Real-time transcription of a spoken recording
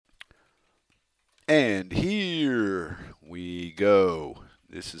And here we go.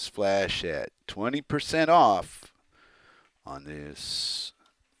 This is Flash at 20% off on this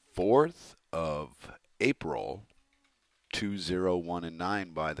 4th of April,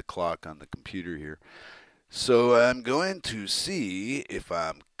 201 by the clock on the computer here. So I'm going to see if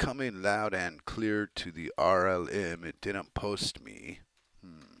I'm coming loud and clear to the RLM. It didn't post me.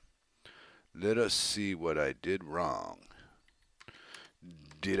 Let us see what I did wrong.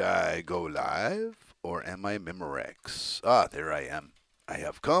 Did I go live or am I Memorex? Ah, there I am. I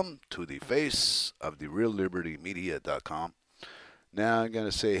have come to the face of the RealLibertyMedia.com. Now I'm going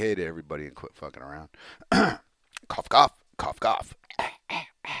to say hey to everybody and quit fucking around. Cough, cough, cough, cough.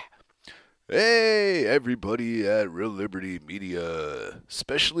 Hey, everybody at Real Liberty Media,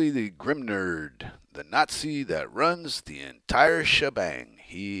 especially the Grim Nerd, the Nazi that runs the entire shebang.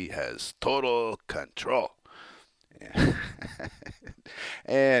 He has total control.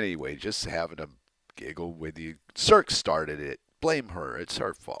 Anyway, just having a giggle with you. Cirque started it. Blame her. It's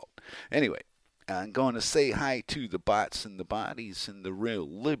her fault. Anyway, I'm going to say hi to the bots and the bodies in the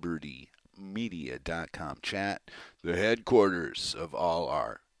RealLibertyMedia.com chat, the headquarters of all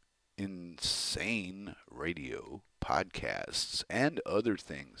our insane radio podcasts and other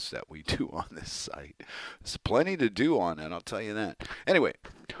things that we do on this site. There's plenty to do on it, I'll tell you that. Anyway,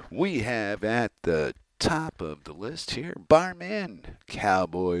 we have at the top of the list here Barman,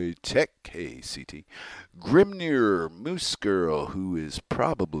 Cowboy Tech, KCT, Grimnir, Moose Girl, who is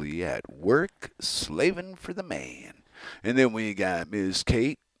probably at work slaving for the man. And then we got Ms.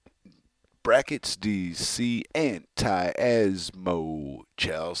 Kate, brackets DC, Anti-Asmo,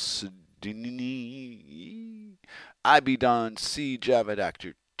 Chelsea, Ibidon, C, Java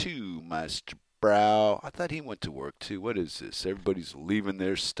Doctor 2, Master Brow. I thought he went to work too. What is this? Everybody's leaving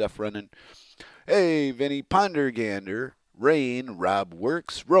their stuff running. Hey, Vinny Pondergander, Rain, Rob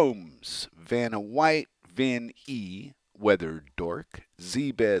Works, Romes, Vanna White, Vin E, Weather Dork,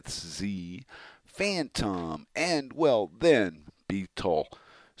 Zbeth Z, Phantom, and well then, Beetle.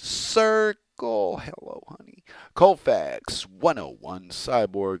 Circle, hello honey, Colfax, 101,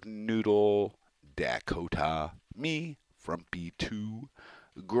 Cyborg, Noodle, Dakota, me, Frumpy 2,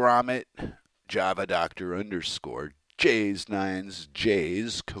 Gromit, Java Doctor underscore, J's, Nines,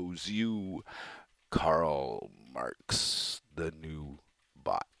 J's, Kozu, Karl Marx, the new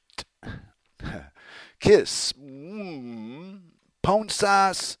bot, Kiss, Pone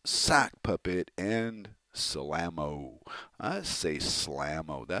Sauce, Sock Puppet, and Salamo. I say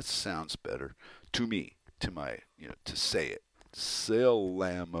Slamo. That sounds better to me, to my, to say it.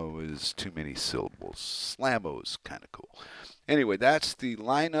 Salamo is too many syllables. Slamo is kind of cool. Anyway, that's the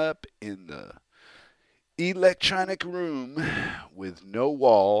lineup in the electronic room with no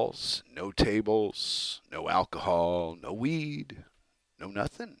walls, no tables, no alcohol, no weed, no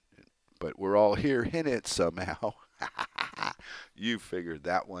nothing. But we're all here in it somehow. You figured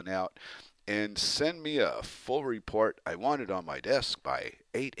that one out. And send me a full report. I want it on my desk by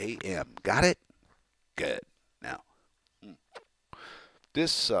 8 a.m. Got it? Good. Now,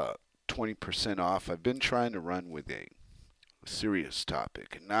 this 20% off, I've been trying to run with a serious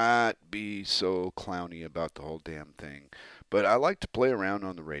topic and not be so clowny about the whole damn thing. But I like to play around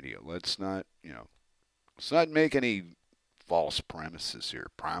on the radio. Let's not make any false promises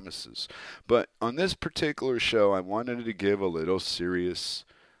here. But on this particular show, I wanted to give a little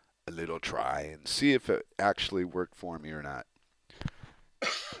try and see if it actually worked for me or not.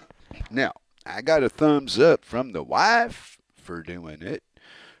 Now, I got a thumbs up from the wife for doing it,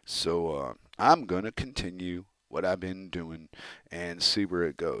 so I'm going to continue what I've been doing and see where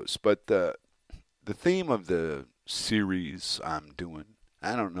it goes. But the theme of the series I'm doing,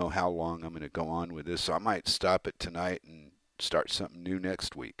 I don't know how long I'm going to go on with this, so I might stop it tonight and start something new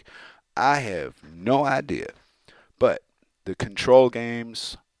next week. I have no idea. But the control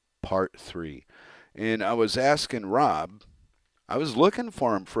games, Part 3. And I was asking Rob, I was looking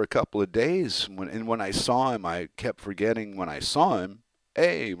for him for a couple of days, and when I saw him, I kept forgetting when I saw him,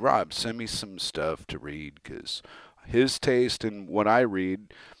 hey, Rob, send me some stuff to read, because his taste in what I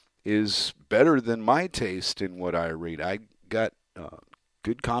read is better than my taste in what I read. I got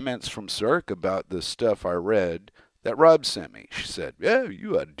good comments from Cirque about the stuff I read that Rob sent me. She said, yeah,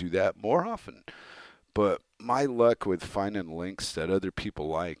 you ought to do that more often. But my luck with finding links that other people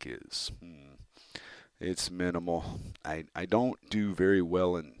like is, it's minimal. I don't do very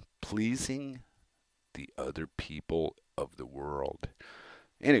well in pleasing the other people of the world.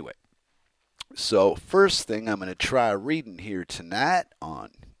 Anyway, so first thing I'm going to try reading here tonight on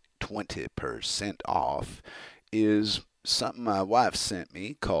 20% off is something my wife sent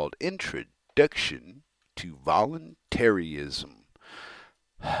me called Introduction to Voluntaryism.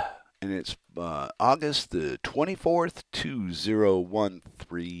 and it's August the 24th,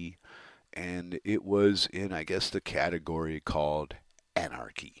 2013, and it was in, I guess, the category called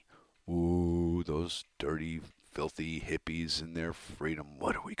Anarchy. Ooh, those dirty, filthy hippies and their freedom.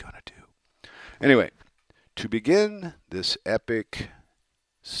 What are we going to do? Anyway, to begin this epic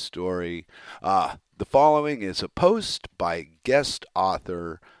story, the following is a post by guest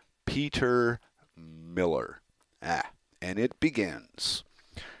author Peter Miller. And it begins.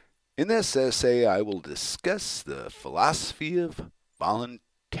 In this essay, I will discuss the philosophy of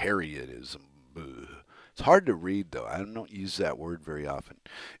voluntarism. It's hard to read, though. I don't use that word very often.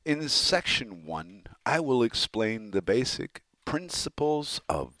 In section 1, I will explain the basic principles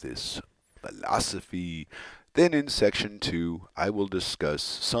of this philosophy. Then in section 2, I will discuss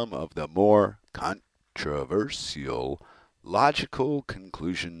some of the more controversial logical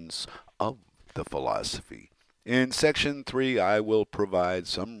conclusions of the philosophy. In section 3, I will provide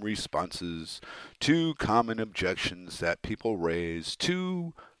some responses to common objections that people raise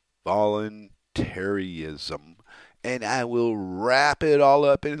to voluntarism, and I will wrap it all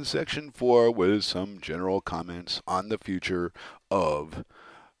up in section 4 with some general comments on the future of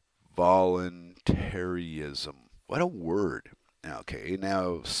voluntarism. What a word. Okay,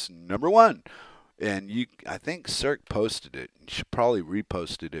 now number 1. And I think Cirque posted it. You should probably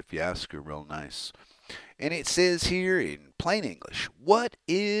repost it if you ask her real nice. And it says here in plain English, what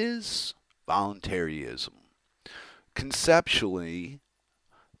is voluntarism? Conceptually,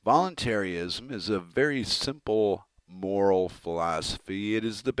 voluntarism is a very simple moral philosophy. It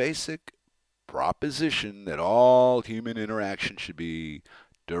is the basic proposition that all human interaction should be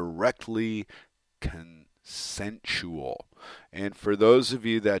directly consensual. And for those of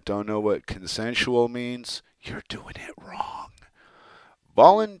you that don't know what consensual means, you're doing it wrong.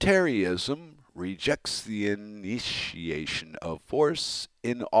 Voluntarism rejects the initiation of force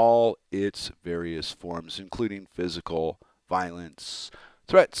in all its various forms, including physical violence,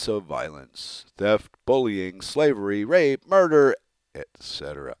 threats of violence, theft, bullying, slavery, rape, murder,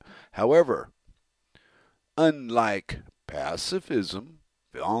 etc. However, unlike pacifism,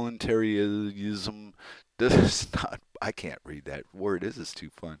 voluntarism does not, I can't read that word, this is too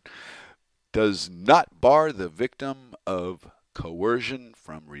fun, does not bar the victim of coercion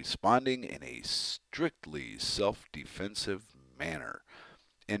from responding in a strictly self-defensive manner.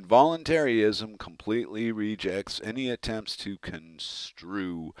 Involuntarism completely rejects any attempts to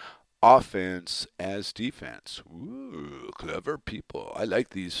construe offense as defense. Ooh, clever people. I like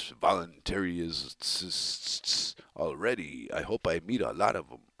these voluntarists already. I hope I meet a lot of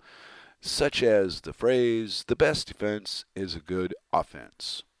them. Such as the phrase, the best defense is a good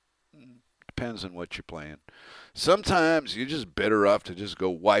offense. Depends on what you're playing. Sometimes you're just better off to just go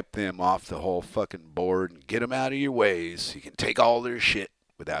wipe them off the whole fucking board and get them out of your way so you can take all their shit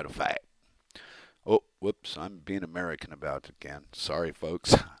without a fight. Oh, whoops, I'm being American about it again. Sorry,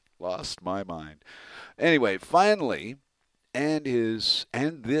 folks. Lost my mind. Anyway, finally, and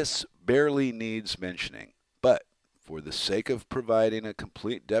this barely needs mentioning, but for the sake of providing a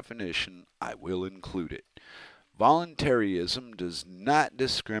complete definition, I will include it. Voluntarism does not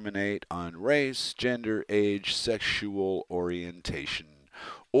discriminate on race, gender, age, sexual orientation,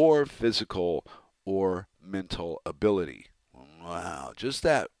 or physical or mental ability. Wow, just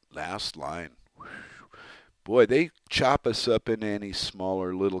that last line. Boy, they chop us up into any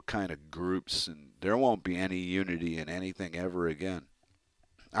smaller little kind of groups, and there won't be any unity in anything ever again.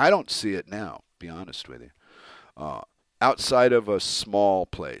 I don't see it now, be honest with you. Outside of a small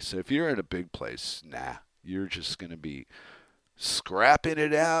place. If you're in a big place, nah. You're just going to be scrapping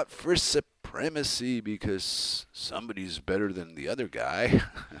it out for supremacy because somebody's better than the other guy.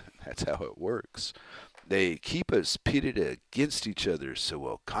 That's how it works. They keep us pitted against each other, so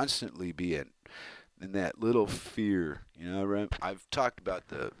we'll constantly be in that little fear. You know, I've talked about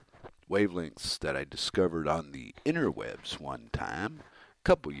the wavelengths that I discovered on the interwebs one time, a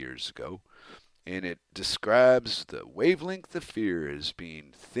couple years ago. And it describes the wavelength of fear as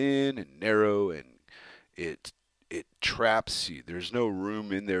being thin and narrow, and it traps you. There's no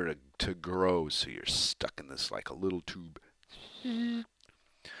room in there to grow, so you're stuck in this like a little tube.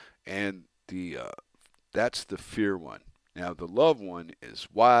 And that's the fear one. Now the love one is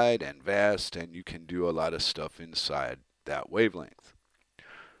wide and vast, and you can do a lot of stuff inside that wavelength.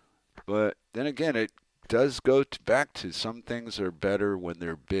 But then again, it does go back to some things are better when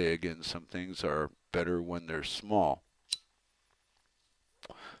they're big, and some things are better when they're small.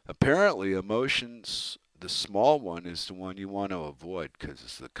 Apparently, emotions, the small one is the one you want to avoid because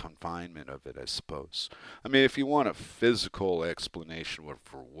it's the confinement of it, I suppose. I mean, if you want a physical explanation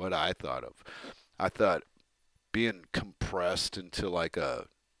for what I thought being compressed into like a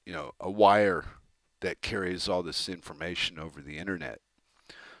a wire that carries all this information over the internet.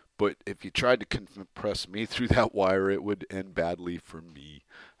 But if you tried to compress me through that wire, it would end badly for me.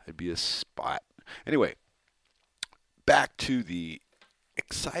 I'd be a spot. Anyway, back to the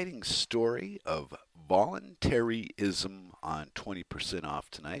exciting story of voluntaryism on 20% off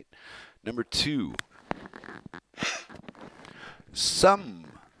tonight. Number 2, some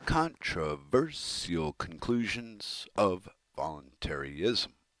controversial conclusions of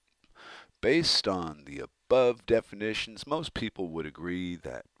voluntaryism. Based on the above definitions, most people would agree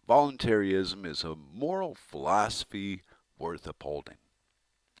that voluntaryism is a moral philosophy worth upholding.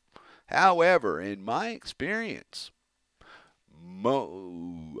 However, in my experience,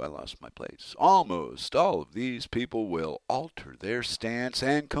 almost all of these people will alter their stance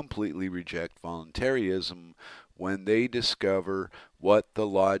and completely reject voluntaryism when they discover what the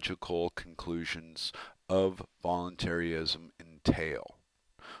logical conclusions of voluntaryism entail.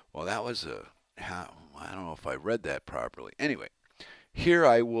 Well, that was I don't know if I read that properly. Anyway, here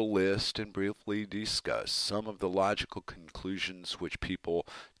I will list and briefly discuss some of the logical conclusions which people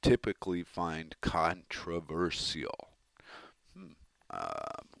typically find controversial.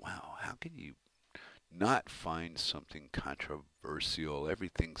 Wow, how can you not find something controversial?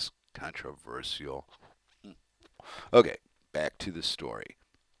 Everything's controversial. Okay, back to the story.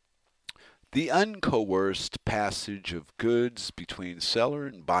 The uncoerced passage of goods between seller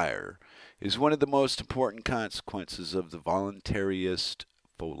and buyer is one of the most important consequences of the voluntarist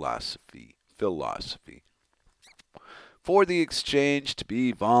philosophy. For the exchange to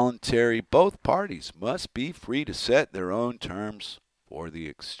be voluntary, both parties must be free to set their own terms for the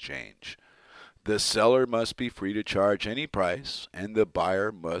exchange. The seller must be free to charge any price, and the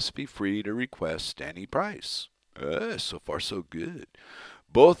buyer must be free to request any price. So far so good.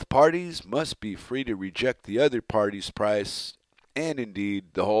 Both parties must be free to reject the other party's price, and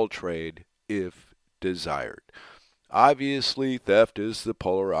indeed the whole trade, if desired. Obviously, theft is the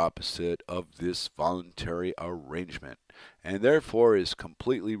polar opposite of this voluntary arrangement, and therefore is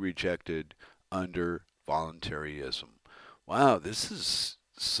completely rejected under voluntarism. Wow, this is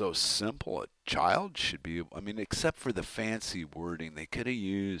so simple. A child should be, except for the fancy wording, they could have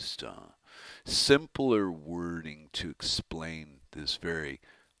used simpler wording to explain this very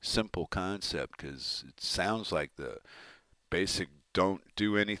simple concept, because it sounds like the basic don't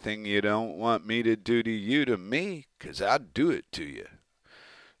do anything you don't want me to do to you to me, because I'll do it to you.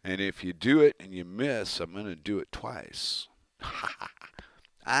 And if you do it and you miss, I'm going to do it twice.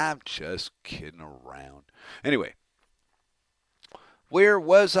 I'm just kidding around. Anyway, where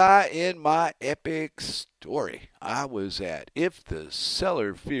was I in my epic story? I was at, if the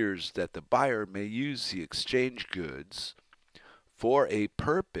seller fears that the buyer may use the exchange goods for a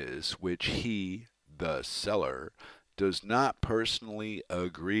purpose which he, the seller, does not personally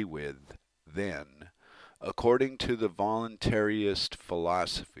agree with, then, according to the voluntarist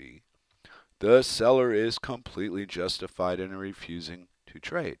philosophy, the seller is completely justified in refusing to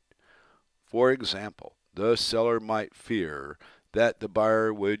trade. For example, the seller might fear that the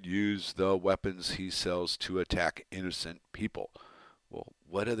buyer would use the weapons he sells to attack innocent people. Well,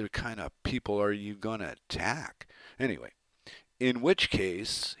 what other kind of people are you going to attack? Anyway, in which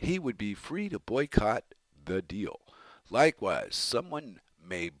case he would be free to boycott the deal. Likewise, someone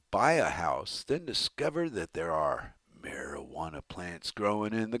may buy a house, then discover that there are marijuana plants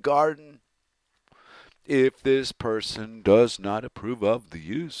growing in the garden. If this person does not approve of the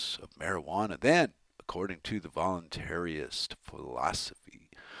use of marijuana, then, according to the voluntarist philosophy,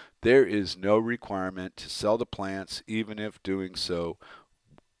 there is no requirement to sell the plants, even if doing so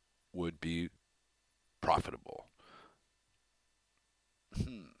would be profitable.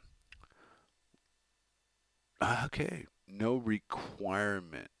 Okay, no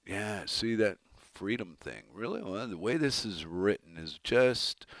requirement. Yeah, see that freedom thing. Really, well, the way this is written is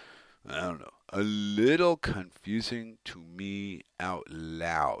just, I don't know, a little confusing to me out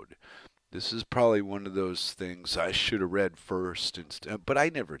loud. This is probably one of those things I should have read first, but I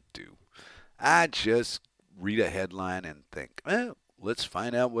never do. I just read a headline and think, well, let's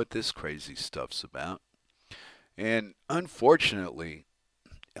find out what this crazy stuff's about. And unfortunately,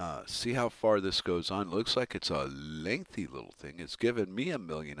 see how far this goes on. It looks like it's a lengthy little thing. It's given me a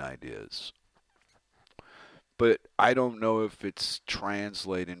million ideas. But I don't know if it's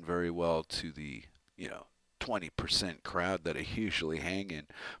translating very well to the, 20% crowd that I usually hang in.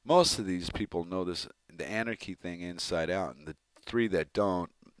 Most of these people know this, the anarchy thing inside out, and the 3 that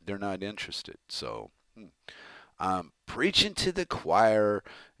don't, they're not interested. So I'm preaching to the choir,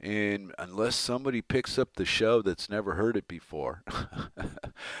 and unless somebody picks up the show that's never heard it before,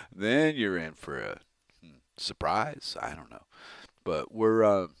 then you're in for a surprise. I don't know. But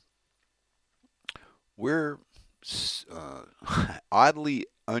we're oddly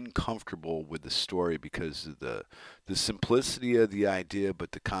uncomfortable with the story because of the simplicity of the idea,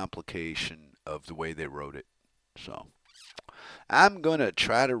 but the complication of the way they wrote it. So I'm gonna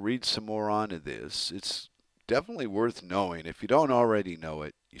try to read some more onto this. It's definitely worth knowing. If you don't already know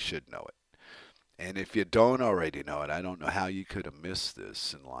it, you should know it. And if you don't already know it, I don't know how you could have missed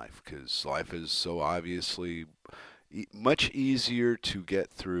this in life, because life is so obviously much easier to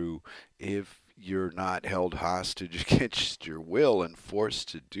get through if you're not held hostage against your will and forced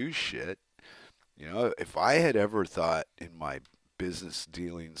to do shit. You know, if I had ever thought in my business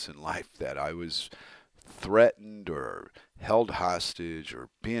dealings in life that I was threatened or held hostage or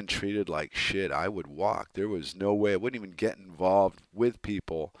being treated like shit, I would walk. There was no way. I wouldn't even get involved with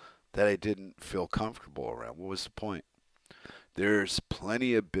people that I didn't feel comfortable around. What was the point? There's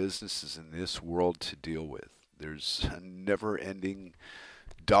plenty of businesses in this world to deal with. There's a never ending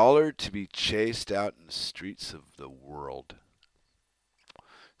dollar to be chased out in the streets of the world.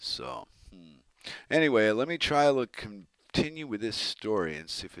 So, anyway, let me try to continue with this story and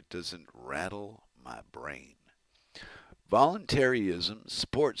see if it doesn't rattle my brain. Voluntaryism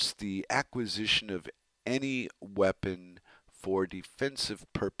supports the acquisition of any weapon for defensive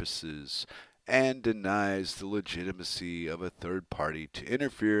purposes and denies the legitimacy of a third party to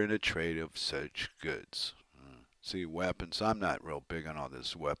interfere in a trade of such goods. See, weapons, I'm not real big on all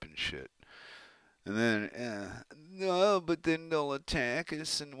this weapon shit. And then, no, but then they'll attack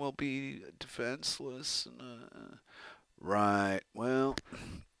us and we'll be defenseless. Right, well,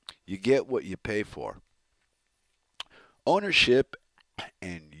 you get what you pay for. Ownership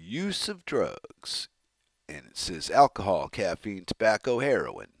and use of drugs, and it says alcohol, caffeine, tobacco,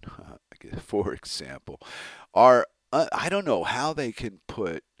 heroin, for example, are, I don't know how they can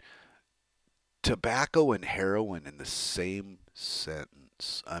put tobacco and heroin in the same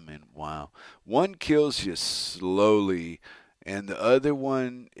sentence. I mean, wow. One kills you slowly, and the other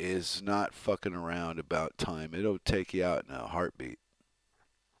one is not fucking around about time. It'll take you out in a heartbeat.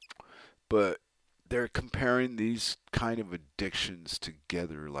 But they're comparing these kind of addictions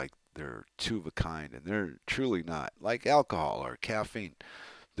together like they're two of a kind, and they're truly not. Like alcohol or caffeine.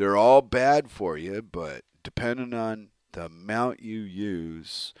 They're all bad for you, but depending on the amount you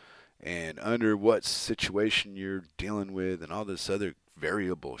use and under what situation you're dealing with and all this other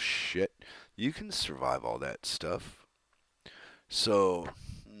variable shit, you can survive all that stuff. So,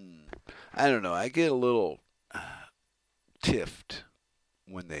 I don't know. I get a little tiffed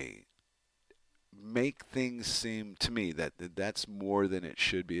when they make things seem to me that that's more than it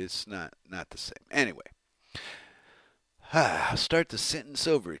should be. It's not the same. Anyway, I'll start the sentence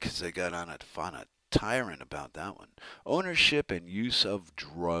over because I got on a tyrant about that one. Ownership and use of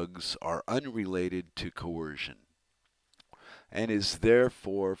drugs are unrelated to coercion and is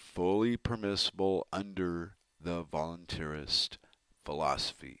therefore fully permissible under the voluntarist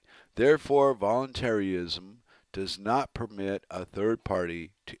philosophy. Therefore, voluntarism does not permit a third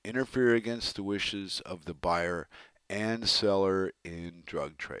party to interfere against the wishes of the buyer and seller in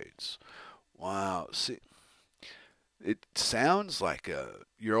drug trades. Wow. See, it sounds like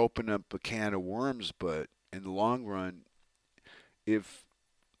you're opening up a can of worms, but in the long run, if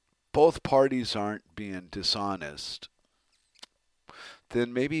both parties aren't being dishonest,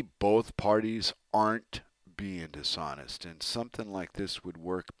 then maybe both parties aren't being dishonest, and something like this would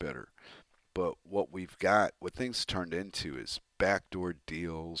work better. But what we've got, what things turned into, is backdoor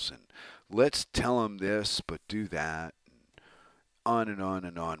deals, and let's tell them this, but do that, and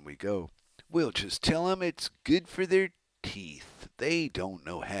on we go. We'll just tell them it's good for their teeth. They don't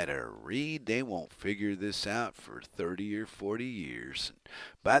know how to read. They won't figure this out for 30 or 40 years. And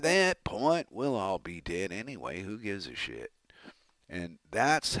by that point, we'll all be dead anyway. Who gives a shit? And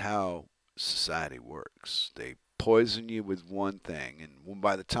that's how society works. They poison you with one thing, and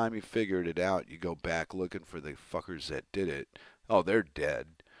by the time you figured it out, you go back looking for the fuckers that did it. Oh, they're dead.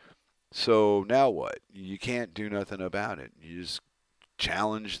 So now what? You can't do nothing about it. You just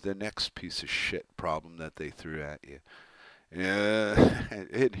challenge the next piece of shit problem that they threw at you.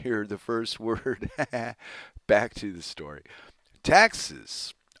 And here, the first word. Back to the story.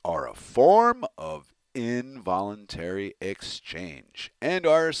 Taxes are a form of involuntary exchange and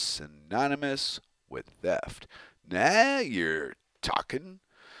are synonymous with theft. Now you're talking.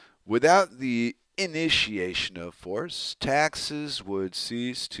 Without the initiation of force, taxes would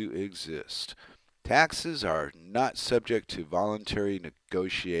cease to exist. Taxes are not subject to voluntary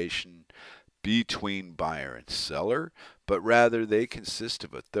negotiation between buyer and seller, but rather they consist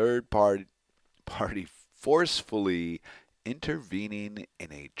of a third party forcefully intervening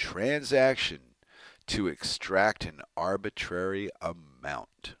in a transaction to extract an arbitrary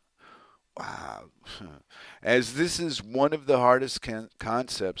amount. Wow. As this is one of the hardest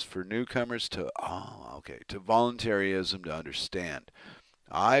concepts for newcomers to voluntaryism to understand,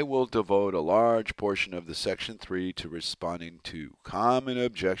 I will devote a large portion of the Section 3 to responding to common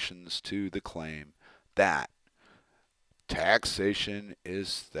objections to the claim that taxation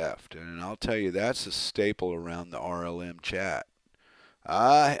is theft. And I'll tell you, that's a staple around the RLM chat.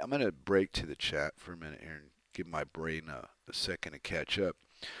 I'm going to break to the chat for a minute here and give my brain a second to catch up.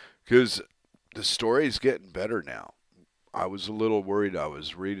 Because the story's getting better now. I was a little worried. I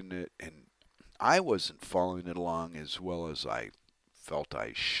was reading it, and I wasn't following it along as well as I felt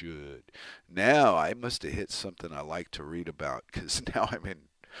I should. Now I must have hit something I like to read about, because now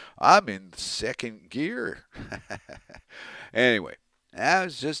I'm in second gear. Anyway, I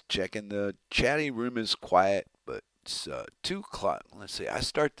was just checking. The chatty room is quiet, but it's 2 o'clock. Let's see, I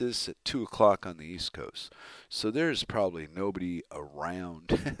start this at 2 o'clock on the East Coast. So there's probably nobody around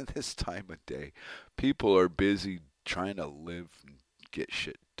this time of day. People are busy trying to live and get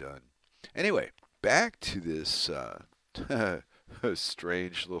shit done. Anyway, back to this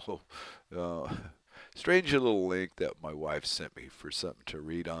strange little link that my wife sent me for something to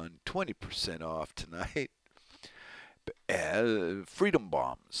read on. 20% off tonight. Freedom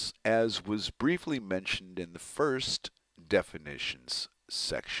bombs, as was briefly mentioned in the first definitions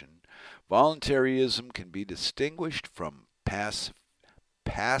section. Voluntarism can be distinguished from pacifism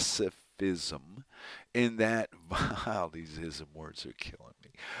in that, these ism words are killing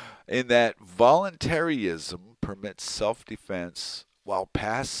me, in that voluntarism permits self-defense while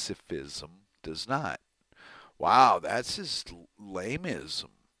pacifism does not. Wow, that's just lamism.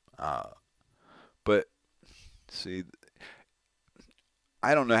 But, see,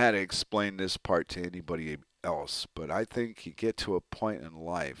 I don't know how to explain this part to anybody else, but I think you get to a point in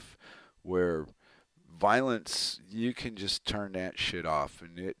life where violence, you can just turn that shit off,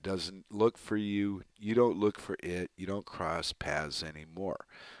 and it doesn't look for you. You don't look for it. You don't cross paths anymore.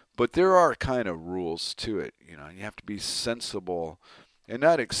 But there are kind of rules to it. You have to be sensible and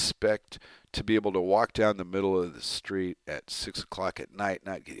not expect to be able to walk down the middle of the street at 6 o'clock at night,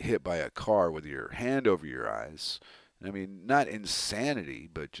 not get hit by a car with your hand over your eyes. I mean, not insanity,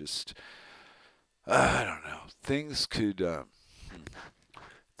 but just, I don't know. Things could,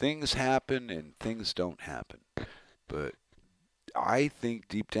 things happen and things don't happen. But I think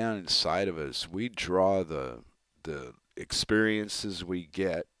deep down inside of us, we draw the experiences we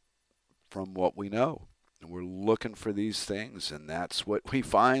get from what we know. And we're looking for these things, and that's what we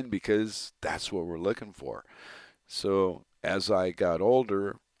find because that's what we're looking for. So as I got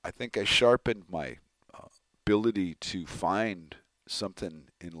older, I think I sharpened my ability to find something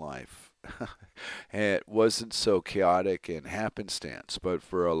in life. And it wasn't so chaotic and happenstance, but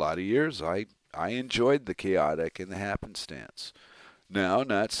for a lot of years I enjoyed the chaotic and the happenstance. Now,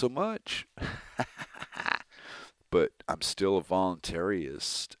 not so much. But I'm still a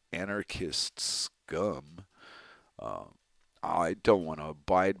voluntarist, anarchist scum. I don't want to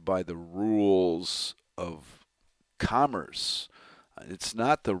abide by the rules of commerce. It's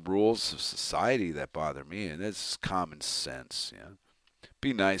not the rules of society that bother me, and it's common sense.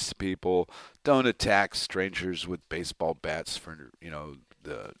 Be nice to people. Don't attack strangers with baseball bats for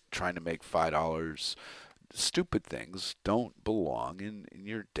the trying to make $5. Stupid things don't belong in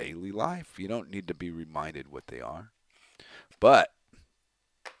your daily life. You don't need to be reminded what they are. But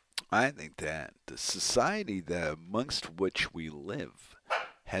I think that the society amongst which we live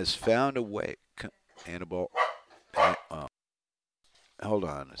has found a way. Annabelle, hold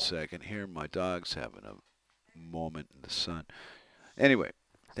on a second here. My dog's having a moment in the sun. Anyway,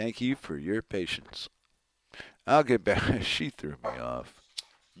 thank you for your patience. I'll get back. She threw me off.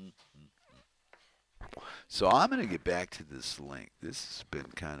 So I'm going to get back to this link. This has been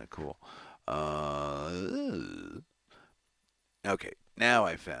kind of cool. Okay, now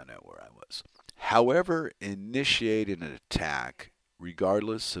I found out where I was. However, initiating an attack,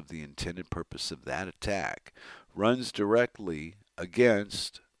 regardless of the intended purpose of that attack, runs directly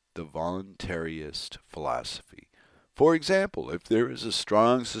against the voluntarist philosophy. For example, if there is a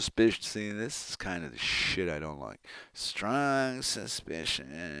strong suspicion, see, this is kind of the shit I don't like. Strong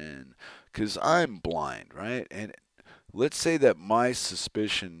suspicion, because I'm blind, right? And let's say that my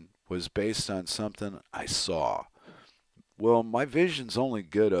suspicion was based on something I saw. Well, my vision's only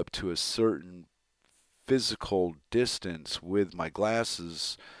good up to a certain physical distance with my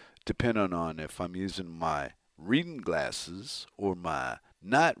glasses, depending on if I'm using my reading glasses or my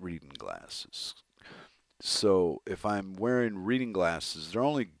not reading glasses. So if I'm wearing reading glasses, they're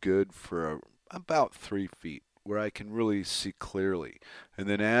only good for about 3 feet where I can really see clearly. And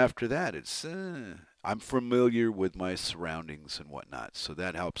then after that, it's I'm familiar with my surroundings and whatnot, so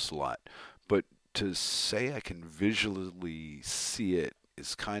that helps a lot. But to say I can visually see it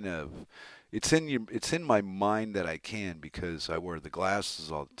is kind of it's in my mind that I can because I wear the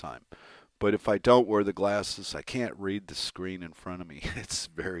glasses all the time. But if I don't wear the glasses, I can't read the screen in front of me. It's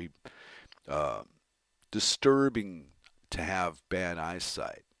very uh, disturbing to have bad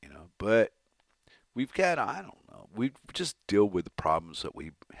eyesight, you know. But we've got, I don't know, we just deal with the problems that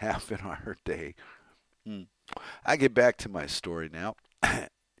we have in our day. Hmm. I get back to my story now.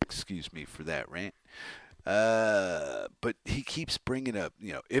 Excuse me for that rant. But he keeps bringing up,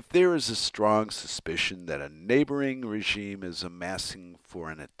 you know, if there is a strong suspicion that a neighboring regime is amassing for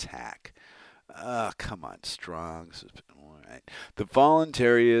an attack. Come on, strong. All right. The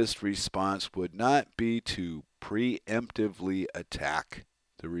voluntarist response would not be to preemptively attack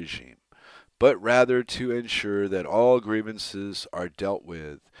the regime, but rather to ensure that all grievances are dealt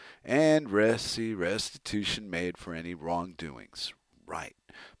with and restitution made for any wrongdoings. Right.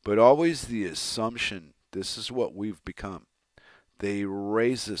 But always the assumption this is what we've become. They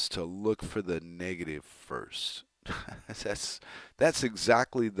raise us to look for the negative first. that's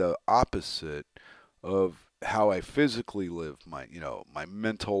exactly the opposite of how I physically live my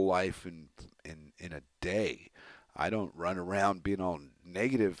mental life in a day. I don't run around being all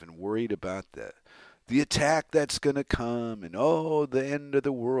negative and worried about the attack that's going to come and oh the end of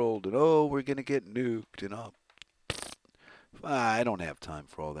the world and oh we're going to get nuked and oh I don't have time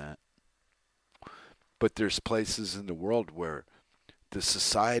for all that. But there's places in the world where the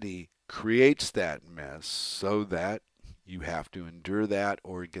society creates that mess so that you have to endure that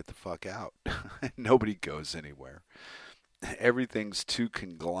or get the fuck out. Nobody goes anywhere. Everything's too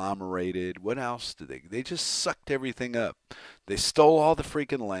conglomerated. What else do they just sucked everything up. They stole all the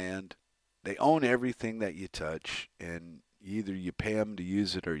freaking land. They own everything that you touch, and either you pay them to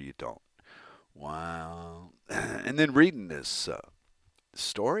use it or you don't. Wow. And then reading this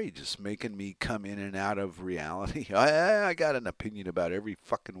story just making me come in and out of reality. I got an opinion about every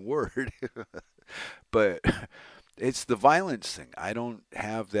fucking word. But it's the violence thing. I don't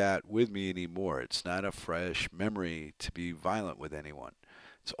have that with me anymore. It's not a fresh memory to be violent with anyone.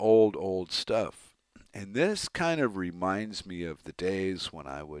 It's old, old stuff. And this kind of reminds me of the days when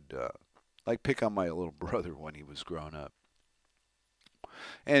I would like pick on my little brother when he was growing up.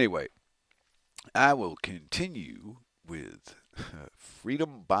 Anyway, I will continue with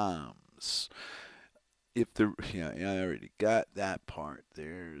freedom bombs. If the I already got that part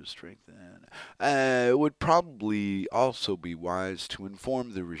there. Strengthen. It would probably also be wise to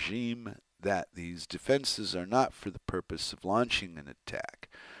inform the regime that these defenses are not for the purpose of launching an attack,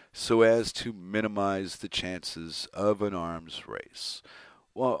 so as to minimize the chances of an arms race.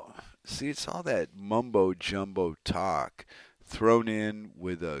 Well, see, it's all that mumbo jumbo talk thrown in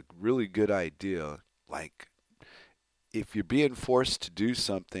with a really good idea, like if you're being forced to do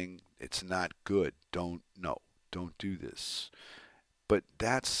something, it's not good. Don't do this. But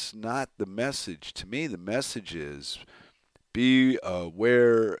that's not the message. To me, the message is be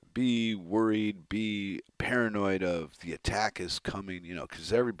aware, be worried, be paranoid of the attack is coming,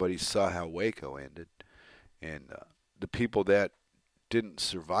 because everybody saw how Waco ended. And the people that didn't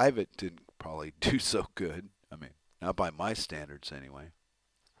survive it didn't probably do so good. I mean, not by my standards anyway.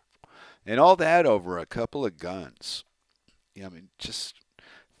 And all that over a couple of guns. I mean, just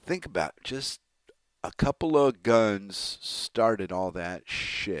think about it. Just a couple of guns started all that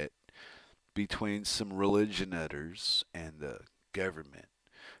shit between some religionators and the government.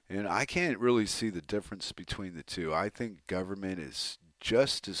 And I can't really see the difference between the two. I think government is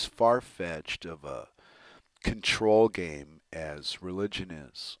just as far-fetched of a control game as religion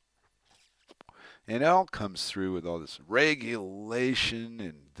is. And it all comes through with all this regulation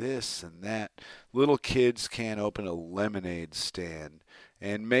and this and that. Little kids can't open a lemonade stand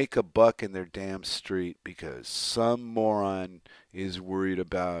and make a buck in their damn street because some moron is worried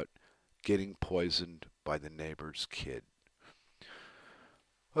about getting poisoned by the neighbor's kid.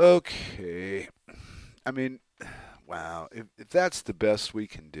 Okay. I mean, wow. If that's the best we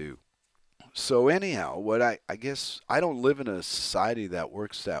can do. So anyhow, what I guess I don't live in a society that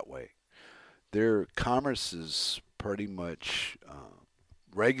works that way. Their commerce is pretty much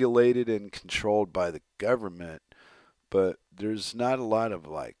regulated and controlled by the government, but there's not a lot of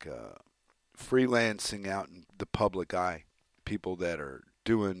freelancing out in the public eye. People that are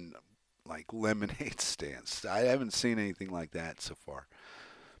doing like lemonade stands. I haven't seen anything like that so far.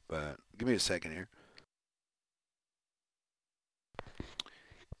 But give me a second here.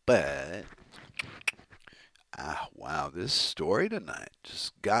 But wow, this story tonight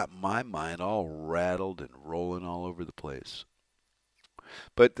just got my mind all rattled and rolling all over the place.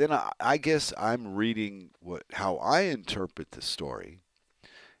 But then I guess I'm reading how I interpret the story,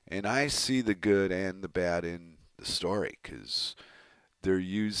 and I see the good and the bad in the story because they're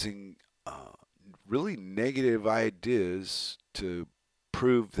using really negative ideas to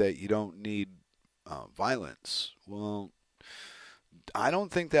prove that you don't need violence. Well, I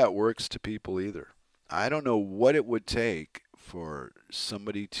don't think that works to people either. I don't know what it would take for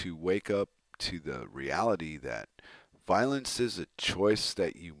somebody to wake up to the reality that violence is a choice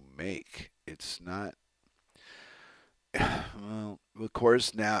that you make. It's not. Well, of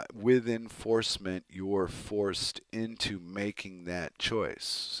course, now with enforcement, you're forced into making that choice.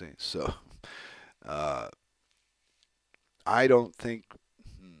 See, so uh, I don't think.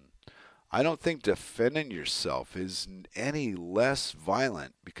 I don't think defending yourself is any less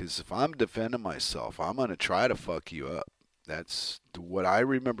violent because if I'm defending myself, I'm going to try to fuck you up. That's what I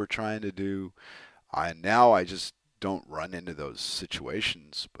remember trying to do. I just don't run into those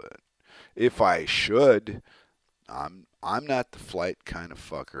situations, but if I should, I'm not the flight kind of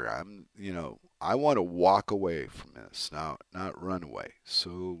fucker. I want to walk away from this, not run away.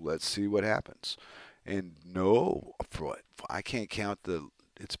 So let's see what happens. And no, I can't count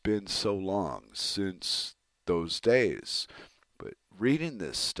it's been so long since those days. But reading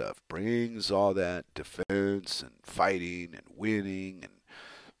this stuff brings all that defense and fighting and winning and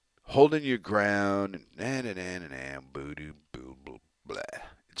holding your ground and boo doo boo blah blah.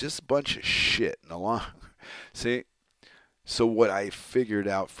 Just a bunch of shit in the long. See, so what I figured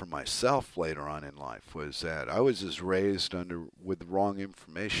out for myself later on in life was that I was just raised with the wrong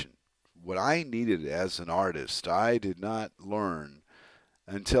information. What I needed as an artist, I did not learn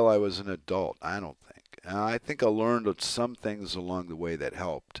until I was an adult, I don't think. And I think I learned some things along the way that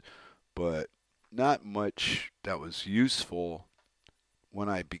helped, but not much that was useful when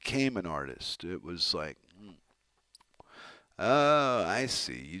I became an artist. It was like, oh, I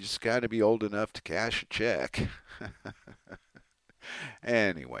see. You just got to be old enough to cash a check.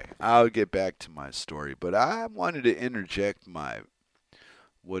 Anyway, I'll get back to my story, but I wanted to interject I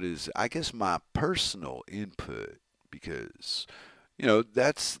guess my personal input because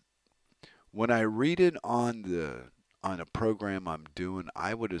that's when I read it on a program I'm doing,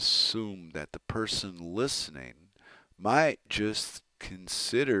 I would assume that the person listening might just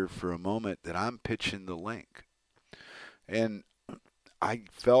consider for a moment that I'm pitching the link. And I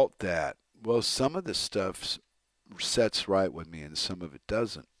felt that, well, some of the stuff sets right with me and some of it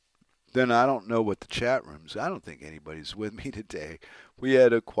doesn't. Then I don't know what the chat rooms. I don't think anybody's with me today. We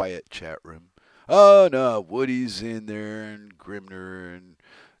had a quiet chat room. Oh no, Woody's in there and Grimner and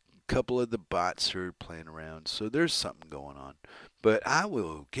a couple of the bots are playing around. So there's something going on. But I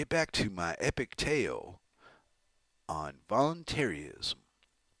will get back to my epic tale on voluntaryism.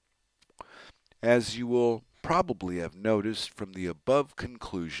 As you will probably have noticed from the above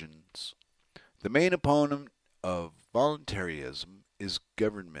conclusions, the main opponent of voluntarism is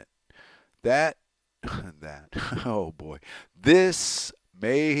government. Oh boy, this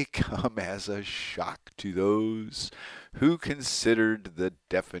may come as a shock to those who considered the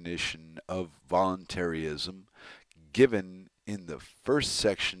definition of voluntarism given in the first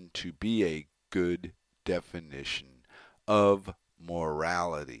section to be a good definition of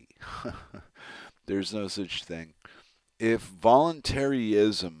morality. There's no such thing. If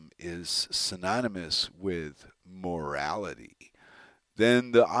voluntarism is synonymous with morality,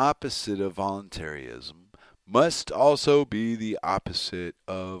 then the opposite of voluntarism must also be the opposite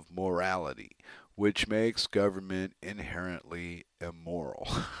of morality, which makes government inherently immoral.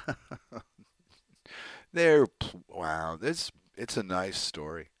 Wow, it's a nice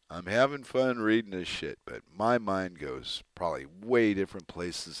story. I'm having fun reading this shit, but my mind goes probably way different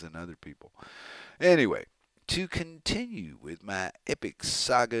places than other people. Anyway, to continue with my epic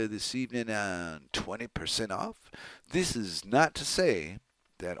saga this evening on 20% off, this is not to say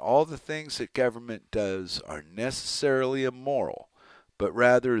that all the things that government does are necessarily immoral, but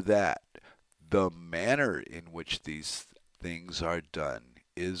rather that the manner in which these things are done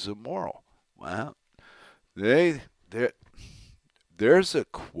is immoral. Well, there's a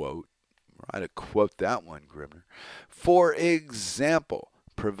quote. I'd quote that one, Grimner. For example,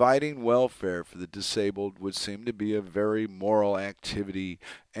 providing welfare for the disabled would seem to be a very moral activity,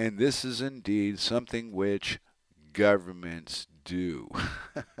 and this is indeed something which governments do.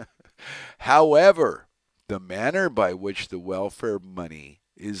 However, the manner by which the welfare money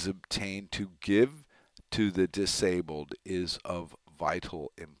is obtained to give to the disabled is of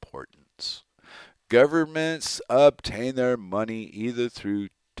vital importance. Governments obtain their money either through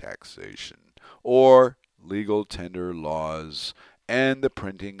taxation or legal tender laws and the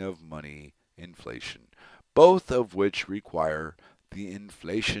printing of money, inflation, both of which require the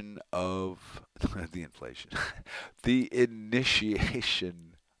inflation of the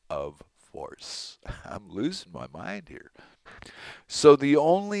initiation of force. I'm losing my mind here. So the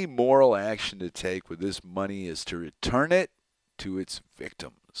only moral action to take with this money is to return it to its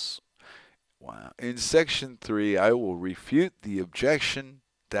victims. Wow. In Section 3, I will refute the objection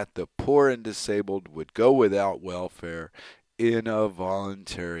that the poor and disabled would go without welfare in a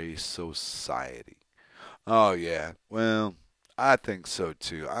voluntary society. Oh, yeah. Well, I think so,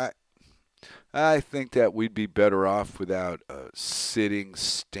 too. I think that we'd be better off without a sitting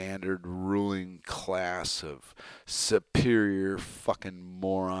standard ruling class of superior fucking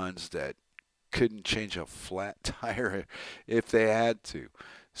morons that couldn't change a flat tire if they had to.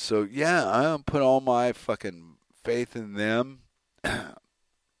 So, yeah, I'm put all my fucking faith in them.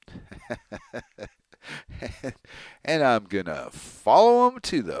 And I'm going to follow them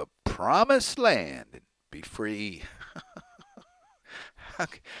to the promised land and be free.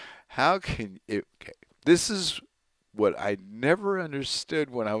 How can it? Okay, this is what I never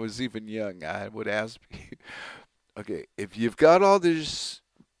understood when I was even young. I would ask me, okay, if you've got all this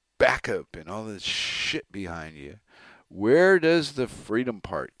backup and all this shit behind you, where does the freedom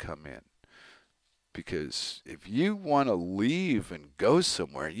part come in? Because if you want to leave and go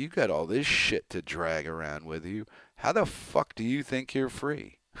somewhere, you got all this shit to drag around with you. How the fuck do you think you're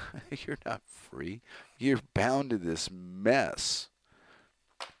free? You're not free. You're bound to this mess.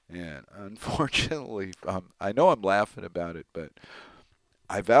 And unfortunately, I know I'm laughing about it, but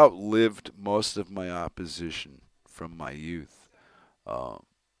I've outlived most of my opposition from my youth. Um,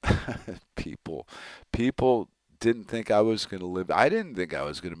 people didn't think I was going to live. I didn't think I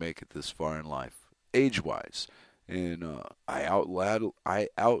was going to make it this far in life, age-wise. And I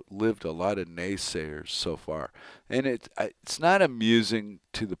outlived a lot of naysayers so far. And it's not amusing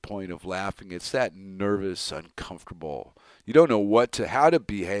to the point of laughing. It's that nervous, uncomfortable. You don't know how to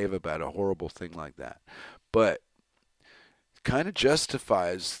behave about a horrible thing like that. But it kind of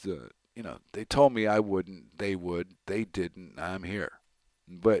justifies they told me I wouldn't, they would, they didn't, I'm here.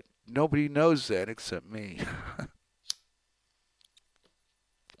 But nobody knows that except me.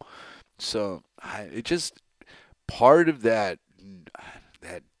 So it just part of that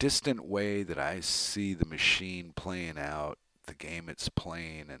distant way that I see the machine playing out, the game it's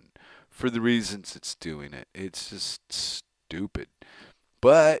playing, and for the reasons it's doing it. It's just stupid.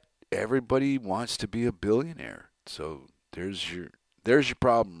 But everybody wants to be a billionaire. So there's your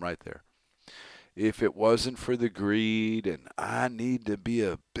problem right there. If it wasn't for the greed and I need to be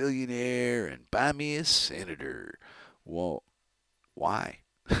a billionaire and buy me a senator, well, why?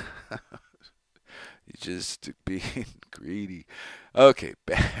 Just being greedy. Okay,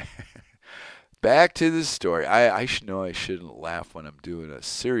 back to the story. I know I shouldn't laugh when I'm doing a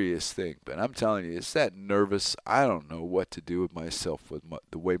serious thing, but I'm telling you, it's that nervous. I don't know what to do with myself with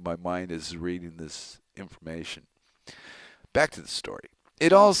the way my mind is reading this information. Back to the story.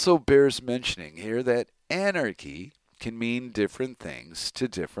 It also bears mentioning here that anarchy can mean different things to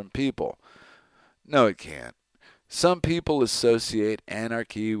different people. No, it can't. Some people associate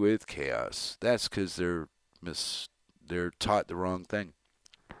anarchy with chaos. That's because they're taught the wrong thing.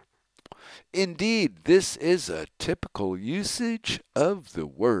 Indeed, this is a typical usage of the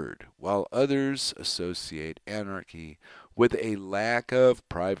word, while others associate anarchy with a lack of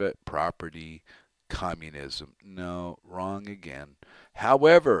private property, communism. No, wrong again.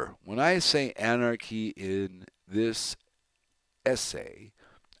 However, when I say anarchy in this essay,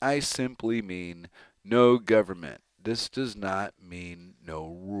 I simply mean no government. This does not mean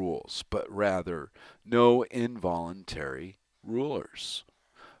no rules, but rather no involuntary rulers.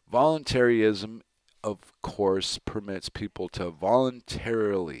 Voluntarism, of course, permits people to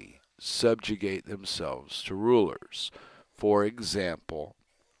voluntarily subjugate themselves to rulers. For example,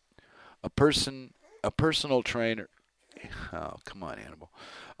 a personal trainer. Oh, come on, animal.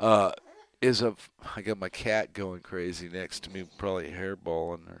 I got my cat going crazy next to me, probably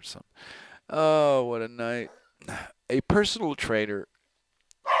hairballing or something. Oh, what a night. A personal trainer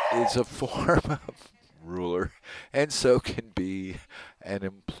is a form of ruler, and so can be an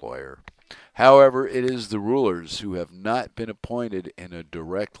employer. However, it is the rulers who have not been appointed in a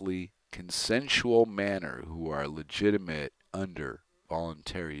directly consensual manner who are legitimate under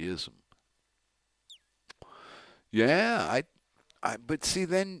voluntarism. Yeah, but see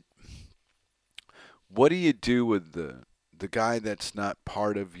then, what do you do with the guy that's not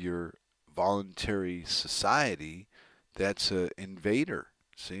part of your voluntary society? That's an invader.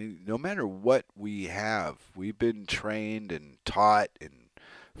 See, no matter what we have, we've been trained and taught and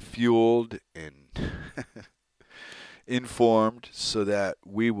fueled and informed so that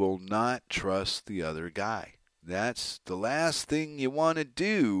we will not trust the other guy. That's the last thing you want to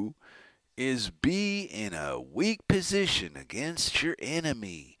do, is be in a weak position against your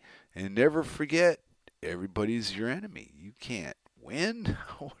enemy. And never forget, everybody's your enemy. You can't win.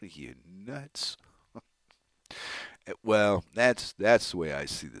 What are you, nuts? Well, that's the way I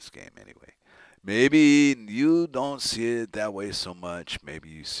see this game anyway. Maybe you don't see it that way so much. Maybe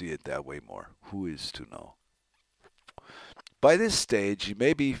you see it that way more. Who is to know? By this stage, you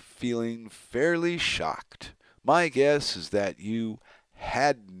may be feeling fairly shocked. My guess is that you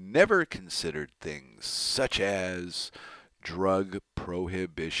had never considered things such as drug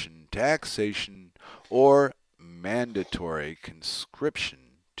prohibition, taxation, or mandatory conscription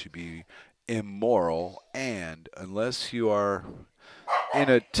to be immoral, and unless you are in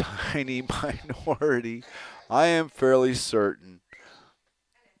a tiny minority, I am fairly certain.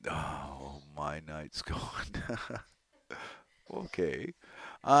 Oh, my night's gone. Okay.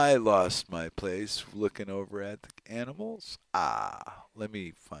 I lost my place looking over at the animals. Let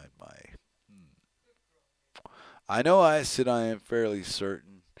me find my. I know I said I am fairly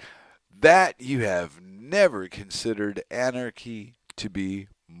certain that you have never considered anarchy to be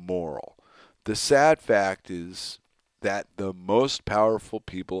moral. The sad fact is that the most powerful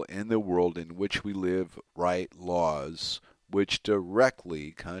people in the world in which we live write laws which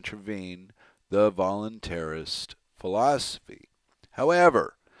directly contravene the voluntarist philosophy.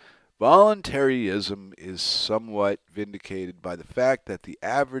 However, voluntarism is somewhat vindicated by the fact that the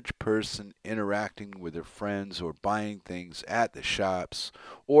average person interacting with their friends or buying things at the shops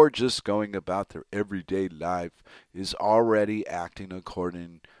or just going about their everyday life is already acting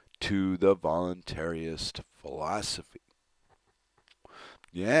according to the voluntarist philosophy.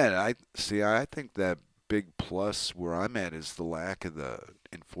 Yeah, I think that big plus where I'm at is the lack of the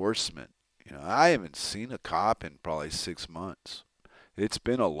enforcement. I haven't seen a cop in probably 6 months. It's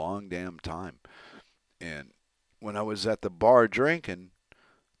been a long damn time. And when I was at the bar drinking,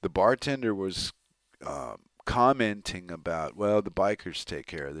 the bartender was commenting about, well, the bikers take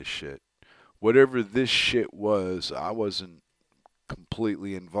care of this shit. Whatever this shit was, I wasn't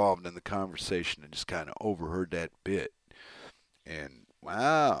completely involved in the conversation and just kind of overheard that bit. And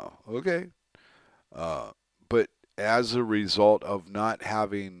wow, okay. But as a result of not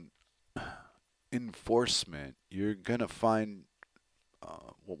having enforcement, you're going to find,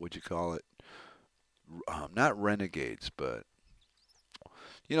 what would you call it? Not renegades, but,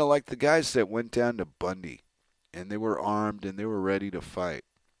 like the guys that went down to Bundy and they were armed and they were ready to fight.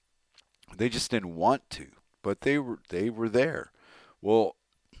 They just didn't want to, but they were there. Well,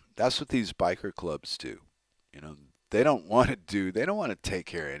 that's what these biker clubs do. You know, they don't want to take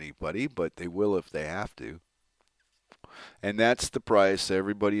care of anybody, but they will if they have to. And that's the price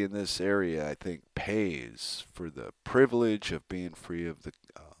everybody in this area, I think, pays for the privilege of being free of the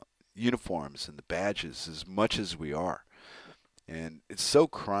uniforms and the badges as much as we are. And it's so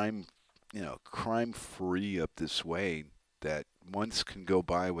crime free up this way that months can go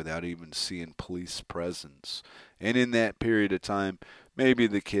by without even seeing police presence. And in that period of time, maybe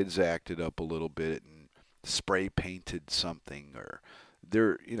the kids acted up a little bit and spray painted something, or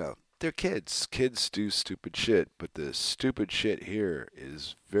they're kids. Kids do stupid shit, but the stupid shit here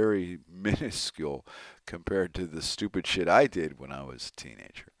is very minuscule compared to the stupid shit I did when I was a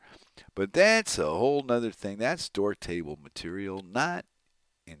teenager. But that's a whole nother thing. That's door table material, not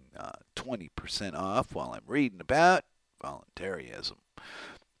in 20% off while I'm reading about voluntarism.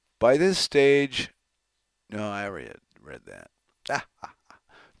 By this stage, no, I already read that.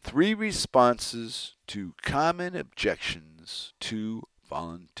 3 responses to common objections to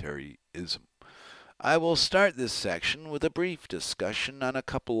voluntarism. I will start this section with a brief discussion on a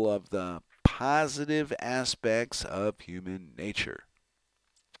couple of the positive aspects of human nature.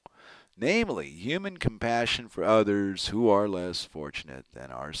 Namely, human compassion for others who are less fortunate than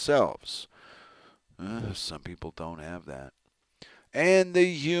ourselves. Some people don't have that. And the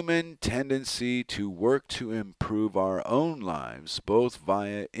human tendency to work to improve our own lives, both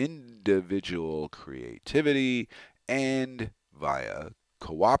via individual creativity and via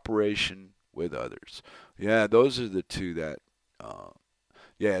cooperation with others. Yeah, those are the two that,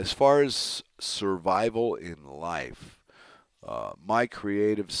 as far as survival in life, my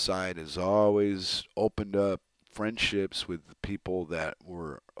creative side has always opened up friendships with people that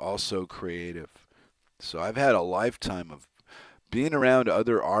were also creative. So I've had a lifetime of being around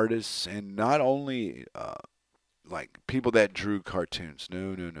other artists, and not only like people that drew cartoons.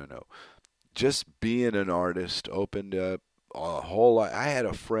 No, no, no, no. Just being an artist opened up a whole lot. I had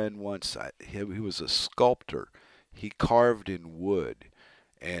a friend once, he was a sculptor. He carved in wood,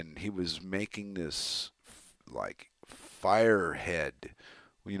 and he was making this like fire head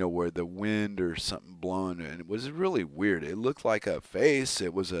where the wind or something blowing, and it was really weird. It looked like a face.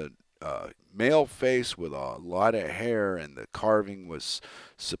 It was a male face with a lot of hair, and the carving was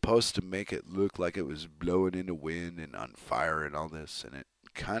supposed to make it look like it was blowing in the wind and on fire and all this, and it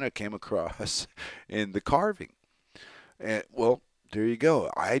kind of came across in the carving. And well, there you go.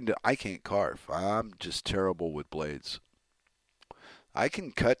 I can't carve. I'm just terrible with blades. I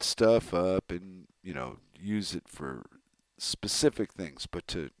can cut stuff up and, use it for specific things, but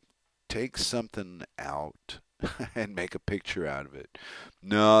to take something out and make a picture out of it,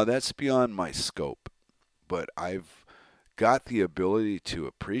 no, that's beyond my scope. But I've got the ability to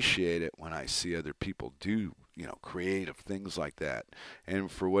appreciate it when I see other people do, creative things like that.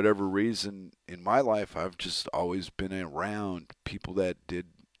 And for whatever reason in my life, I've just always been around people that did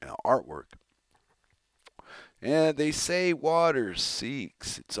artwork. And they say water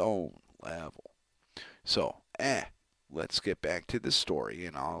seeks its own level. So, let's get back to the story,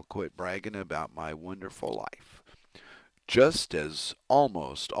 and I'll quit bragging about my wonderful life. Just as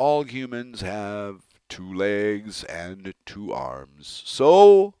almost all humans have 2 legs and 2 arms,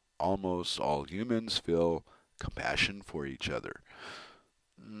 so almost all humans feel compassion for each other.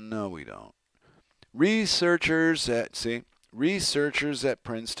 No, we don't. Researchers at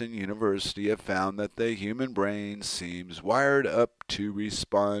Princeton University have found that the human brain seems wired up to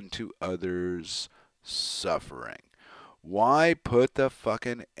respond to others' suffering. Why put the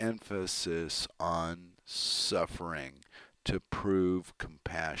fucking emphasis on suffering to prove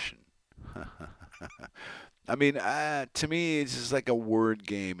compassion? I mean, to me, it's just like a word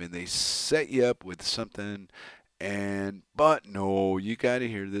game, and they set you up with something, but no, you got to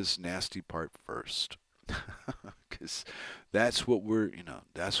hear this nasty part first, because that's what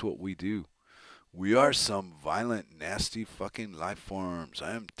that's what we do. We are some violent, nasty fucking life forms.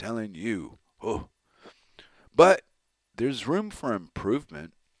 I am telling you. Oh, but there's room for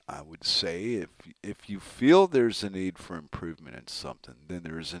improvement. I would say if you feel there's a need for improvement in something, then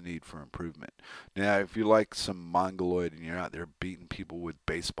there is a need for improvement. Now, if you're like some mongoloid and you're out there beating people with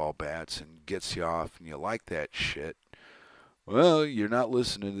baseball bats and gets you off and you like that shit, well, you're not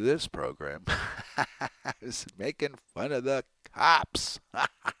listening to this program. It's making fun of the cops.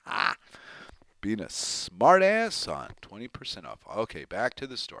 Being a smart ass on 20% off. Okay, back to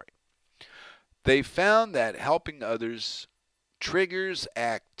the story. They found that helping others triggers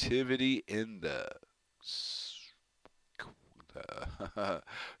activity in the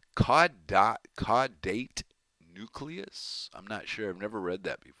caudate nucleus. I'm not sure. I've never read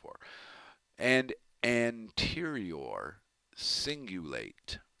that before. And anterior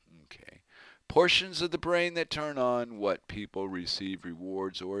cingulate. Okay. Portions of the brain that turn on what people receive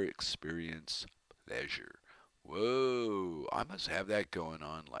rewards or experience pleasure. Whoa. I must have that going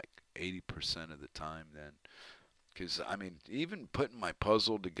on like 80% of the time then. Because, I mean, even putting my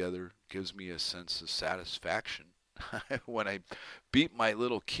puzzle together gives me a sense of satisfaction. When I beat my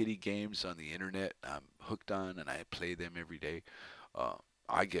little kiddie games on the internet I'm hooked on and I play them every day,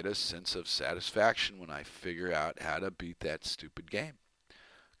 I get a sense of satisfaction when I figure out how to beat that stupid game.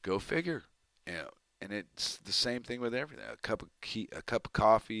 Go figure. And it's the same thing with everything. A cup of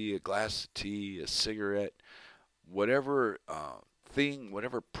coffee, a glass of tea, a cigarette, whatever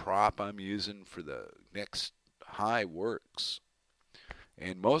whatever prop I'm using for the next high works.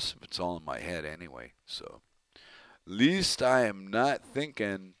 And most of it's all in my head anyway. So at least I am not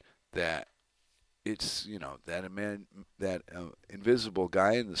thinking that it's, that invisible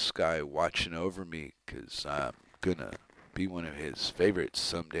guy in the sky watching over me, because I'm going to be one of his favorites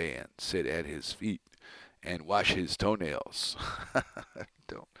someday and sit at his feet and wash his toenails.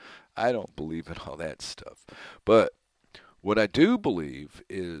 I don't believe in all that stuff. But what I do believe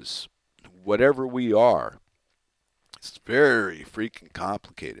is whatever we are, it's very freaking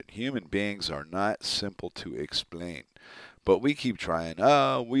complicated. Human beings are not simple to explain. But we keep trying.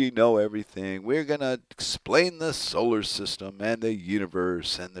 Oh, we know everything. We're going to explain the solar system and the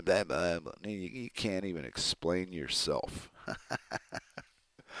universe and the blah, blah, blah. You can't even explain yourself.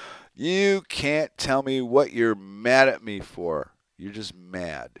 You can't tell me what you're mad at me for. You're just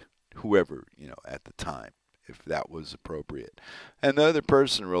mad. Whoever, at the time, if that was appropriate. And the other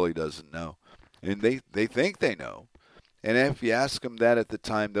person really doesn't know. And they think they know. And if you ask them that at the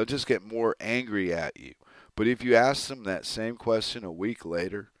time, they'll just get more angry at you. But if you ask them that same question a week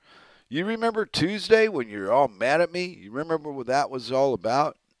later, you remember Tuesday when you're all mad at me? You remember what that was all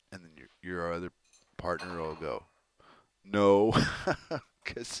about? And then your other partner will go, no,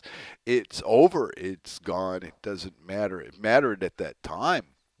 because it's over. It's gone. It doesn't matter. It mattered at that time.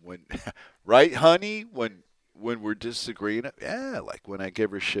 When, right, honey? When we're disagreeing? Yeah, like when I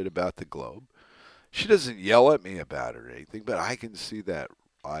give her shit about the globe. She doesn't yell at me about it or anything, but I can see that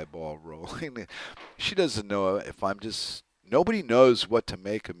eyeball rolling. She doesn't know if I'm just. Nobody knows what to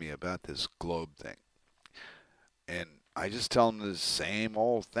make of me about this globe thing. And I just tell them the same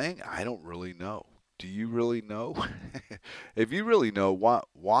old thing. I don't really know. Do you really know? If you really know,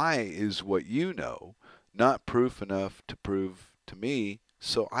 why is what you know not proof enough to prove to me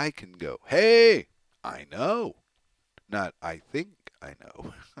so I can go, hey, I know. Not I think I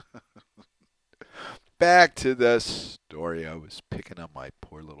know. Back to the story. I was picking on my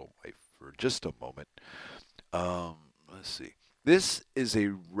poor little wife for just a moment. Um, let's see. This is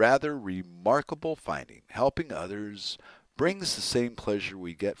a rather remarkable finding. Helping others brings the same pleasure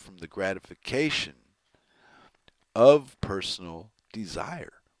we get from the gratification of personal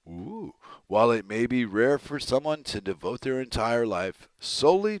desire. Ooh. While it may be rare for someone to devote their entire life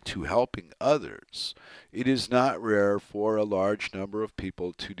solely to helping others, it is not rare for a large number of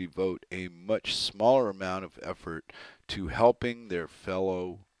people to devote a much smaller amount of effort to helping their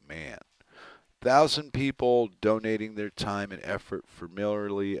fellow man. 1,000 people donating their time and effort for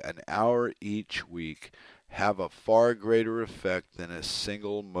merely an hour each week have a far greater effect than a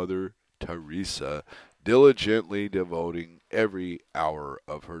single Mother Teresa diligently devoting every hour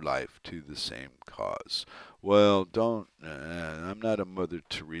of her life to the same cause. Well, I'm not a Mother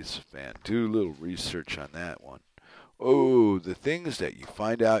Teresa fan. Do a little research on that one. Oh, the things that you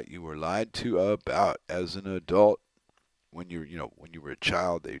find out you were lied to about as an adult when when you were a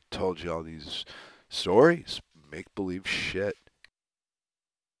child. They told you all these stories, make believe shit.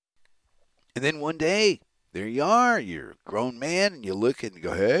 And then one day, there you are, you're a grown man, and you look and you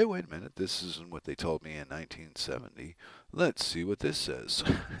go, hey, wait a minute, this isn't what they told me in 1970. Let's see what this says.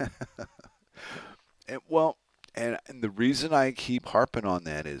 and well, and the reason I keep harping on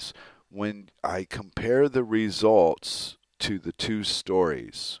that is when I compare the results to the two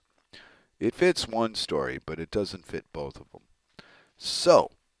stories, it fits one story, but it doesn't fit both of them.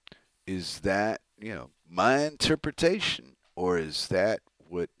 So, is that, my interpretation, or is that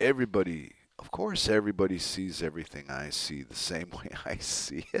what everybody, of course, everybody sees everything I see the same way I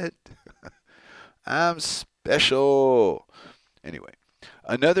see it. I'm special. Anyway,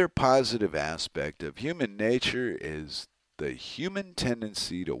 another positive aspect of human nature is the human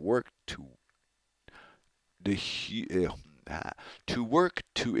tendency to work to work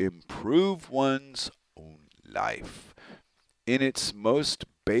to improve one's own life. In its most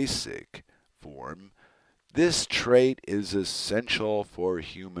basic form, this trait is essential for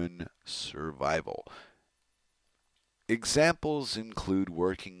human survival. Examples include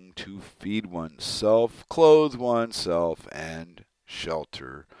working to feed oneself, clothe oneself, and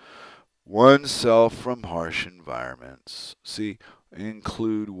shelter oneself from harsh environments. See,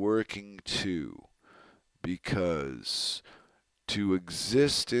 include working to, because to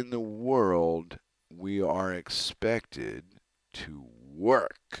exist in the world, we are expected to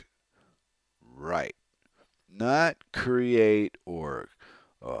work. Right. Not create or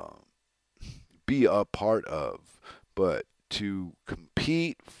uh, be a part of, but to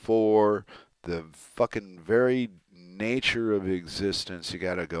compete for the fucking very nature of existence. You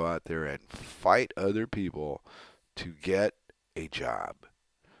got to go out there and fight other people to get a job.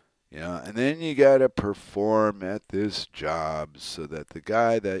 And then you got to perform at this job so that the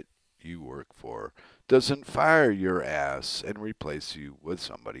guy that you work for doesn't fire your ass and replace you with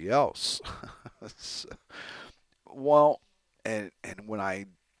somebody else. So, well, and when I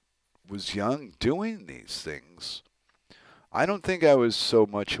was young doing these things, I don't think I was so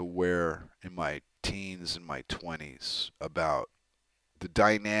much aware in my teens and my 20s about the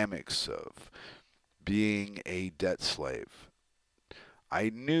dynamics of being a debt slave. I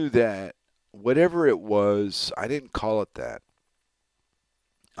knew that whatever it was, I didn't call it that.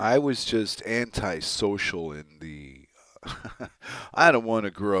 I was just antisocial in the. I don't want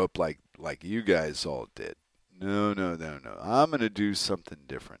to grow up like you guys all did. No, no, no, no. I'm going to do something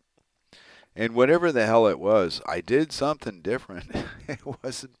different. And whatever the hell it was, I did something different. It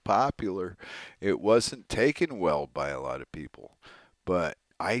wasn't popular. It wasn't taken well by a lot of people. But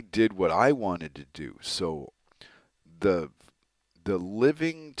I did what I wanted to do. So the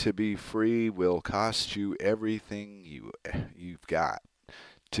living to be free will cost you everything you've got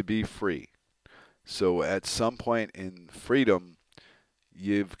to be free. So at some point in freedom,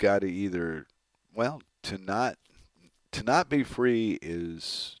 you've got to either, well, to not be free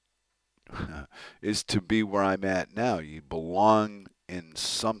is is to be where I'm at now. You belong in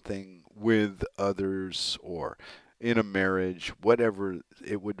something with others or in a marriage, whatever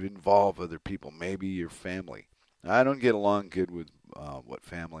it would involve other people, maybe your family. I don't get along good with what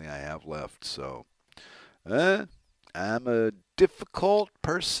family I have left, so I'm a difficult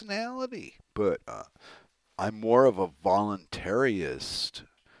personality, but I'm more of a voluntarist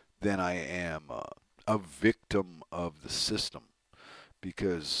than I am a victim of the system,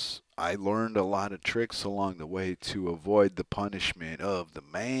 because I learned a lot of tricks along the way to avoid the punishment of the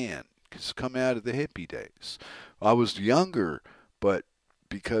man. Because coming out of the hippie days, I was younger, but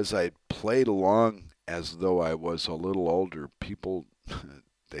because I played along as though I was a little older, people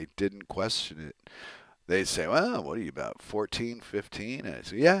they didn't question it. They'd say, "Well, what are you, about 14, 15?" And I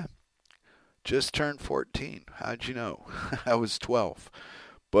said, "Yeah, just turned 14. How'd you know?" I was 12.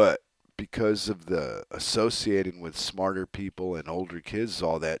 But because of the associating with smarter people and older kids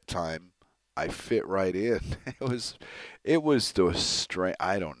all that time, I fit right in. It was the strength.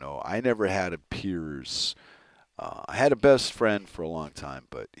 I don't know. I never had a peers. I had a best friend for a long time,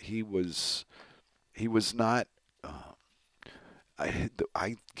 but he was not.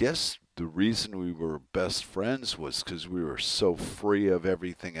 I guess the reason we were best friends was because we were so free of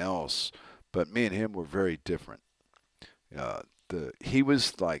everything else. But me and him were very different. Uh, he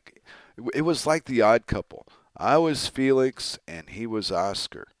was like, it was like the Odd Couple. I was Felix and he was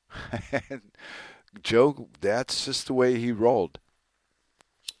Oscar. And Joe, that's just the way he rolled.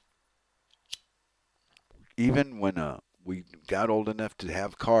 Even when we got old enough to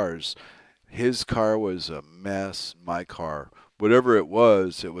have cars, his car was a mess. My car, whatever it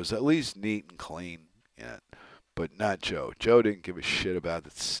was at least neat and clean. Yeah, but not Joe. Joe didn't give a shit about the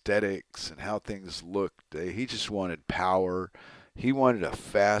aesthetics and how things looked. He just wanted power. He wanted a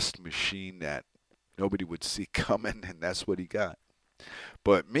fast machine that nobody would see coming, and that's what he got.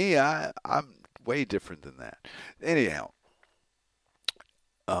 But me, I'm way different than that. Anyhow,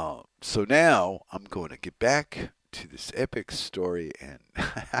 so now I'm going to get back to this epic story, and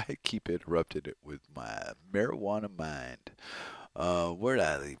I keep interrupting it with my marijuana mind. Where did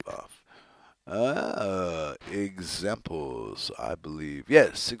I leave off? Examples, I believe.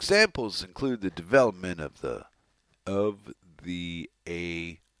 Yes, examples include the development of the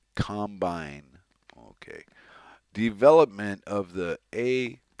A combine. Okay. Development of the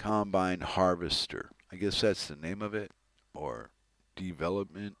A combine harvester. I guess that's the name of it. Or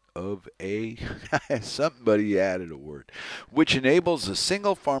development of a. Somebody added a word. Which enables a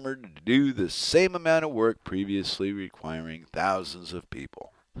single farmer to do the same amount of work previously requiring thousands of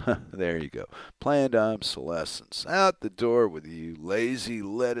people. There you go. Planned obsolescence. Out the door with you, lazy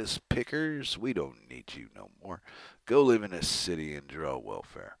lettuce pickers. We don't need you no more. Go live in a city and draw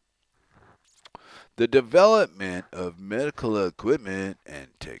welfare. The development of medical equipment and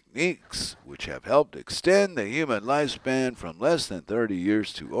techniques which have helped extend the human lifespan from less than 30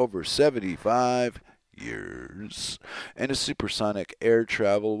 years to over 75 years. And a supersonic air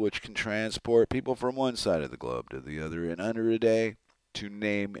travel which can transport people from one side of the globe to the other in under a day, to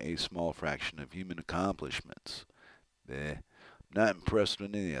name a small fraction of human accomplishments. Not impressed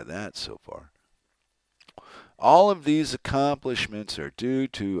with any of that so far. All of these accomplishments are due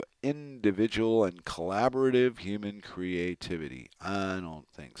to individual and collaborative human creativity. I don't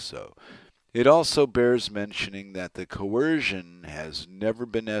think so. It also bears mentioning that the coercion has never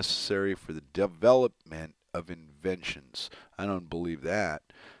been necessary for the development of inventions. I don't believe that.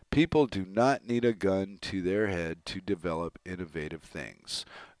 People do not need a gun to their head to develop innovative things.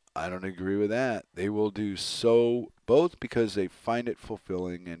 I don't agree with that. They will do so both because they find it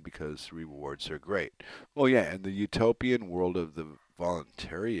fulfilling and because rewards are great. Well, yeah, in the utopian world of the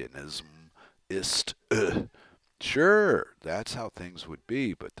voluntaryism, sure, that's how things would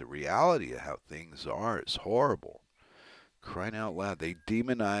be, but the reality of how things are is horrible. Crying out loud, they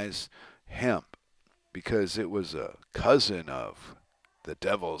demonize hemp because it was a cousin of the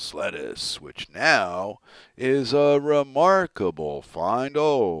devil's lettuce, which now is a remarkable find.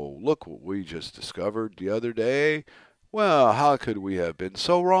 Oh, look what we just discovered the other day. Well, how could we have been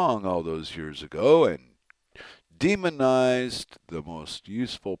so wrong all those years ago and demonized the most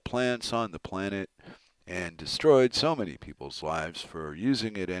useful plants on the planet and destroyed so many people's lives for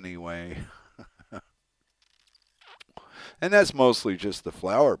using it anyway? And that's mostly just the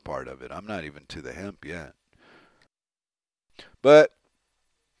flower part of it. I'm not even to the hemp yet. But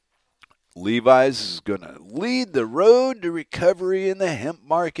Levi's is going to lead the road to recovery in the hemp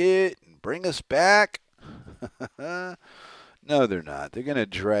market and bring us back. No, they're not. They're going to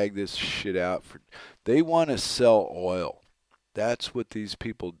drag this shit out. They want to sell oil. That's what these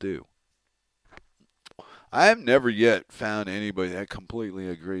people do. I have never yet found anybody that completely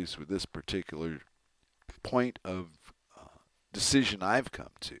agrees with this particular point of decision I've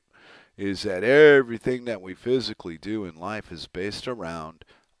come to, is that everything that we physically do in life is based around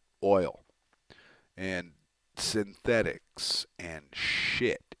oil and synthetics and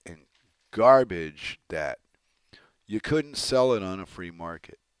shit and garbage that you couldn't sell it on a free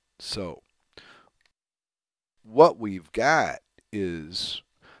market. So what we've got is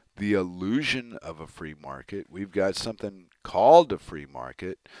the illusion of a free market. We've got something called a free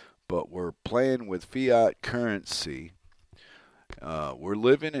market, but we're playing with fiat currency. We're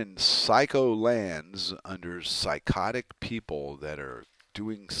living in psycho lands under psychotic people that are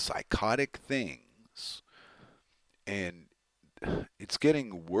doing psychotic things, and it's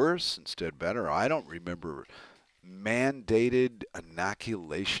getting worse instead of better. I don't remember mandated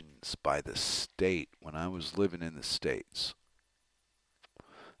inoculations by the state when I was living in the States.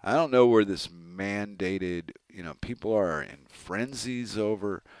 I don't know where this mandated, people are in frenzies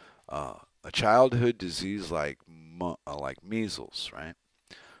over a childhood disease like measles, right?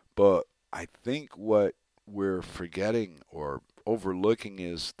 But I think what we're forgetting or overlooking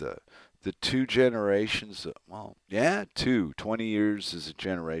is the two generations. Well, yeah, 20 years is a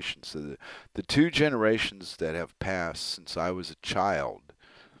generation. So the two generations that have passed since I was a child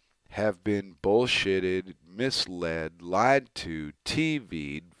have been bullshitted, misled, lied to,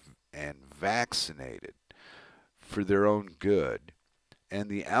 TV'd, and vaccinated for their own good. And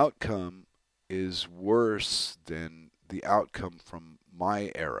the outcome is worse than the outcome from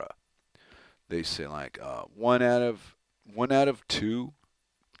my era. They say like one out of two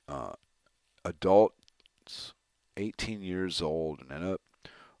adults 18 years old and up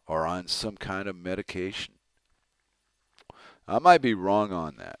are on some kind of medication. I might be wrong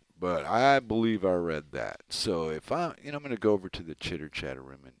on that, but I believe I read that. So if I'm going to go over to the chitter chatter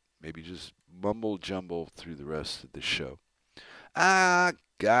room and maybe just mumble jumble through the rest of the show. I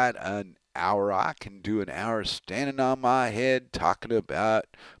got an hour. I can do an hour standing on my head talking about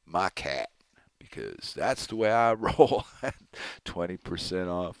my cat because that's the way I roll. 20%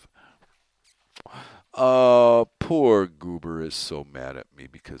 off. Poor Goober is so mad at me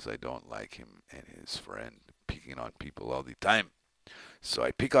because I don't like him and his friend picking on people all the time. So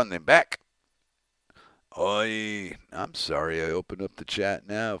I pick on them back. Oi, I'm sorry I opened up the chat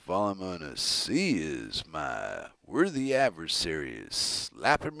now. If all I'm going to see is my worthy adversary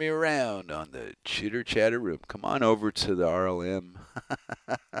slapping me around on the chitter chatter room. Come on over to the RLM.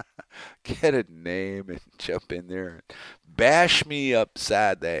 Get a name and jump in there and bash me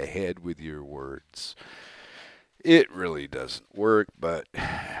upside the head with your words. It really doesn't work, but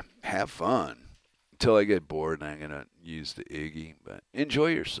have fun. Until I get bored and I'm going to use the Iggy, but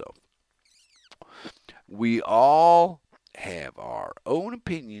enjoy yourself. We all have our own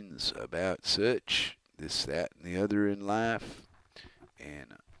opinions about such, this, that, and the other in life.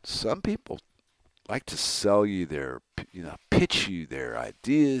 And some people like to sell you pitch you their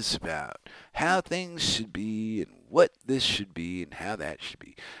ideas about how things should be and what this should be and how that should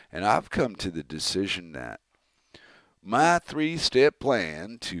be. And I've come to the decision that my 3-step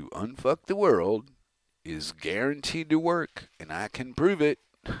plan to unfuck the world is guaranteed to work, and I can prove it.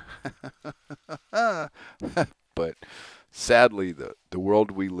 But sadly, the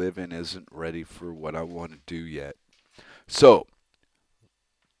world we live in isn't ready for what I want to do yet. So,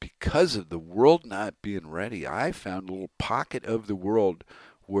 because of the world not being ready, I found a little pocket of the world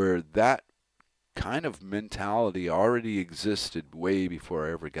where that kind of mentality already existed way before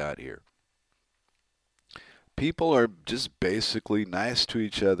I ever got here. People are just basically nice to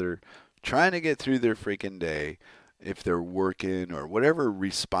each other, trying to get through their freaking day if they're working or whatever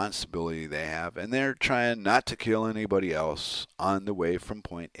responsibility they have, and they're trying not to kill anybody else on the way from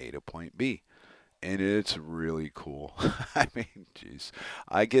point A to point B. And it's really cool. I mean, geez,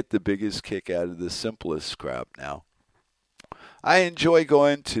 I get the biggest kick out of the simplest crap now. I enjoy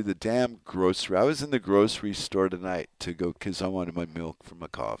going to the damn grocery. I was in the grocery store tonight to go because I wanted my milk for my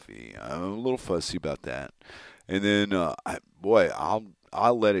coffee. I'm a little fussy about that. And then,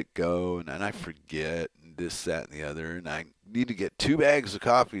 I'll let it go, and then I forget and this, that, and the other. And I need to get 2 bags of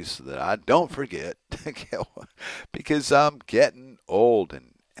coffee so that I don't forget because I'm getting old.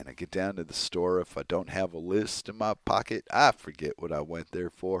 And I get down to the store, if I don't have a list in my pocket, I forget what I went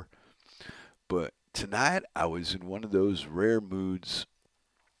there for. But tonight, I was in one of those rare moods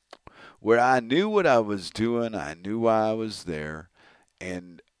where I knew what I was doing. I knew why I was there.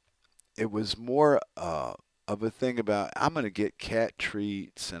 And it was more of a thing about, I'm going to get cat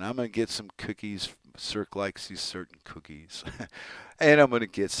treats, and I'm going to get some cookies. Cirque likes these certain cookies. And I'm going to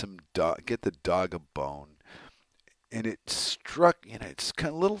get the dog a bone. And it struck, it's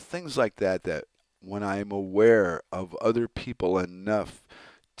kind of little things like that when I'm aware of other people enough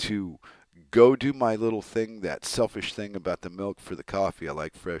to go do my little thing, that selfish thing about the milk for the coffee. I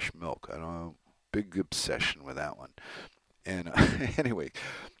like fresh milk. I don't know, big obsession with that one. And anyway,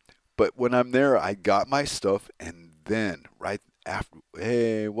 but when I'm there, I got my stuff, and then right after,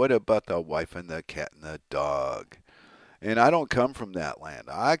 hey, what about the wife and the cat and the dog? And I don't come from that land.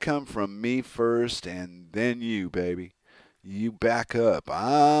 I come from me first and then you, baby. You back up.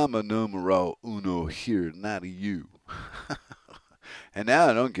 I'm a numero uno here, not a you. And now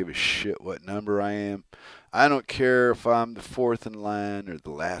I don't give a shit what number I am. I don't care if I'm the fourth in line or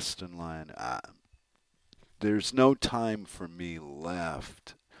the last in line. There's no time for me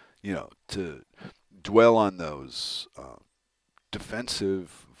left, to dwell on those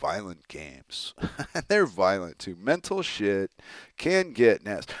defensive, violent games. They're violent too. Mental shit can get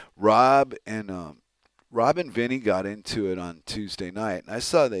nasty. Rob and Vinny got into it on Tuesday night, and I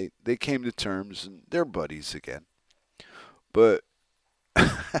saw they came to terms and they're buddies again. But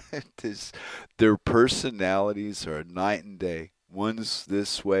their personalities are night and day. One's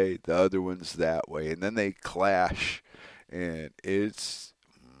this way, the other one's that way, and then they clash, and it's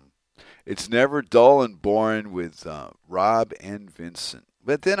never dull and boring with Rob and Vincent.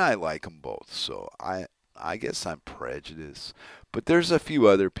 But then I like them both, so I guess I'm prejudiced. But there's a few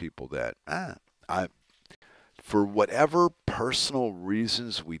other people that I for whatever personal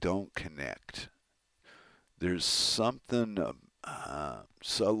reasons we don't connect. There's something,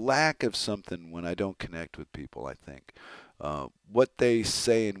 so a lack of something when I don't connect with people, I think. What they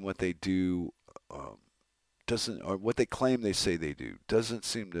say and what they do doesn't, or what they claim they say they do, doesn't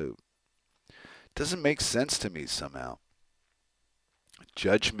make sense to me somehow.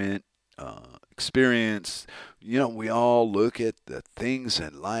 Judgment, experience, we all look at the things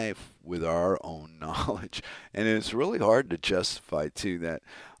in life with our own knowledge. And it's really hard to justify, too, that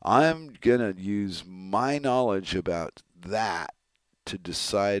I'm going to use my knowledge about that to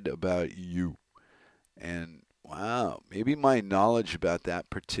decide about you. And, wow, maybe my knowledge about that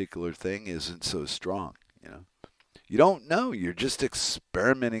particular thing isn't so strong, You don't know. You're just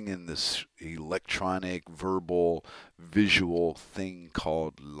experimenting in this electronic, verbal, visual thing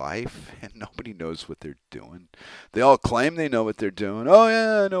called life, and nobody knows what they're doing. They all claim they know what they're doing. Oh,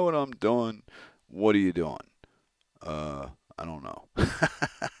 yeah, I know what I'm doing. What are you doing? I don't know.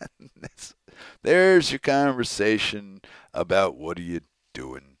 There's your conversation about what are you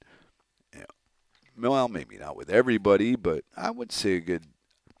doing. Well, maybe not with everybody, but I would say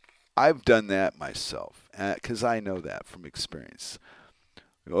I've done that myself, because I know that from experience.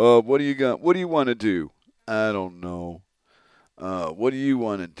 Oh, what do you want to do? I don't know. What do you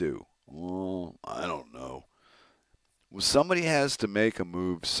want to do? Well, I don't know. Well, somebody has to make a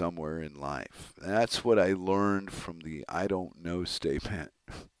move somewhere in life. That's what I learned from the I don't know statement.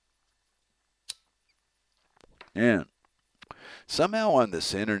 And somehow on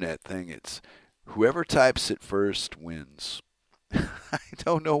this internet thing, it's whoever types it first wins. I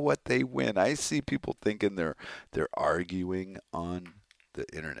don't know what they win. I see people thinking they're arguing on the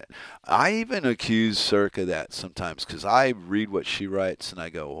internet. I even accuse Circa that sometimes because I read what she writes and I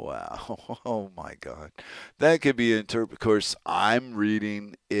go, wow, oh my God. That could be interpreted. Of course, I'm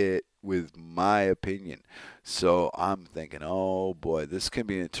reading it with my opinion. So I'm thinking, oh boy, this can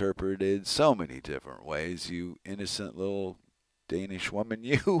be interpreted so many different ways, you innocent little Danish woman,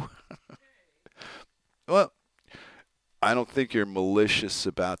 you. Well, I don't think you're malicious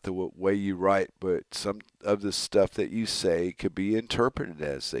about the way you write, but some of the stuff that you say could be interpreted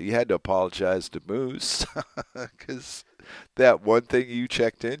as that. You had to apologize to Moose because that one thing you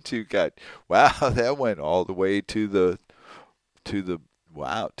checked into wow, that went all the way to the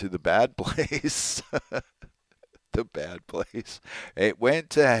bad place. The bad place. It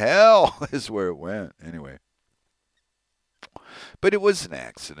went to hell is where it went. Anyway. But it was an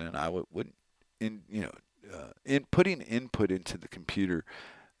accident. I wouldn't, in putting input into the computer,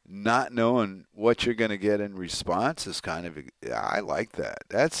 not knowing what you're going to get in response is I like that.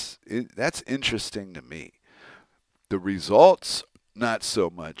 That's interesting to me. The results, not so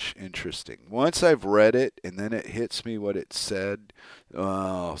much interesting. Once I've read it and then it hits me what it said,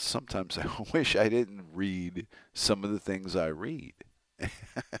 sometimes I wish I didn't read some of the things I read.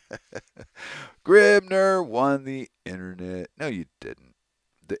 Gribner won the internet. No, you didn't.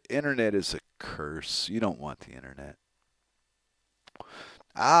 The internet is a curse. You don't want the internet.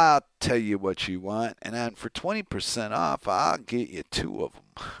 I'll tell you what you want, and then for 20% off, I'll get you 2 of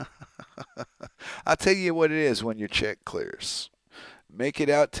them. I'll tell you what it is when your check clears. Make it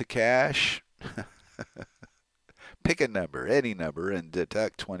out to cash. Pick a number, any number, and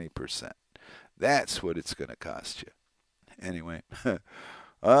deduct 20%. That's what it's going to cost you. Anyway,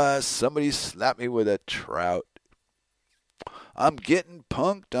 somebody slapped me with a trout. I'm getting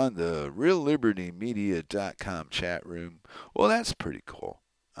punked on the RealLibertyMedia.com chat room. Well, that's pretty cool.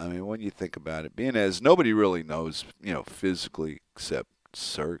 I mean, when you think about it, being as nobody really knows, physically except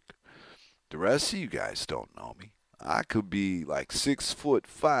Cirque. The rest of you guys don't know me. I could be like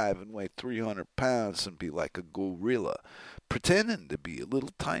 6'5" and weigh 300 pounds and be like a gorilla, pretending to be a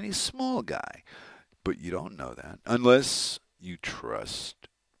little tiny small guy. But you don't know that unless you trust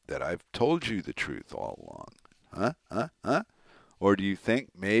that I've told you the truth all along? Huh? Or do you think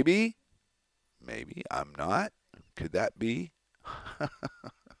maybe I'm not? Could that be?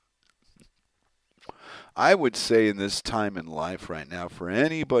 I would say in this time in life right now, for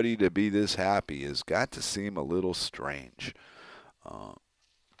anybody to be this happy has got to seem a little strange. Uh,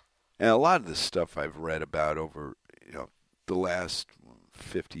 and a lot of the stuff I've read about over, the last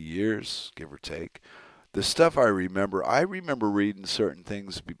 50 years, give or take, the stuff I remember reading certain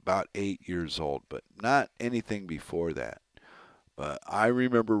things about 8 years old, but not anything before that. But I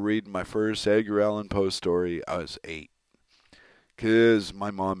remember reading my first Edgar Allan Poe story. I was 8. Because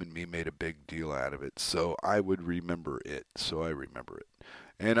my mom and me made a big deal out of it, so I would remember it. So I remember it.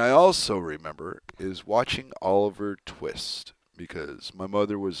 And I also remember is watching Oliver Twist, because my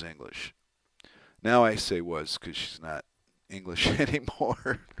mother was English. Now I say was because she's not English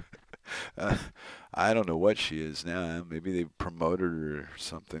anymore. I don't know what she is now. Maybe they promoted her or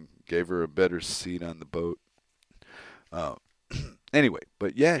something, gave her a better seat on the boat. Uh, anyway,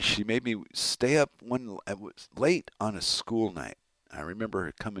 but yeah, she made me stay up when it was late on a school night. I remember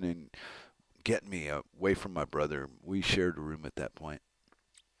her coming in, getting me away from my brother. We shared a room at that point.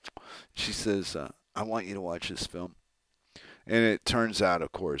 She says, I want you to watch this film. And it turns out,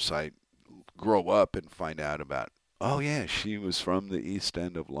 of course, I grow up and find out about, oh, yeah, she was from the East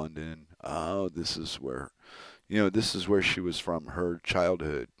End of London. Oh, this is where she was from, her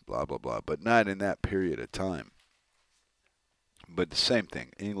childhood, blah, blah, blah. But not in that period of time. But the same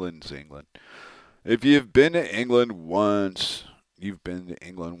thing. England's England. If you've been to England once, you've been to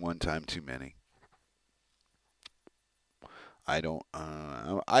England one time too many.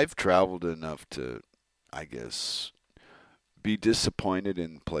 I've traveled enough to, I guess, be disappointed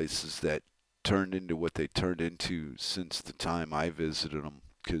in places that turned into what they turned into since the time I visited them.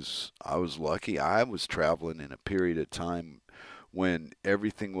 Because I was lucky. I was traveling in a period of time when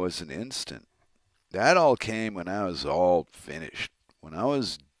everything was an instant. That all came when I was all finished. When I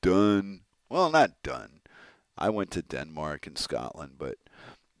was done, well, not done. I went to Denmark and Scotland, but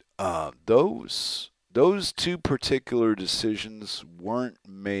those two particular decisions weren't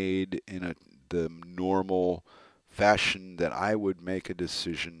made in the normal fashion that I would make a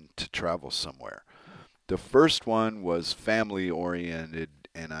decision to travel somewhere. The first one was family-oriented,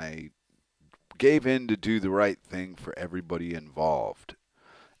 and I gave in to do the right thing for everybody involved.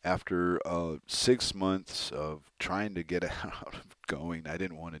 After 6 months of trying to get out of going, I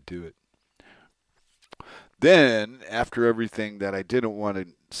didn't want to do it. Then, after everything that I didn't want to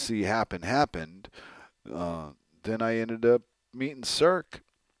see happened, then I ended up meeting Cirque.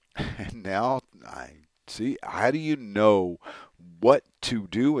 And now I see, how do you know what to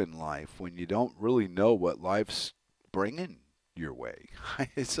do in life when you don't really know what life's bringing your way?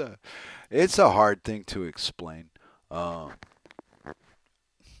 It's a hard thing to explain. I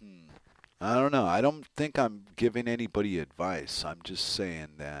don't know. I don't think I'm giving anybody advice. I'm just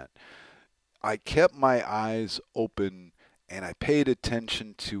saying that I kept my eyes open and I paid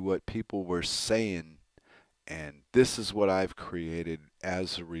attention to what people were saying, and this is what I've created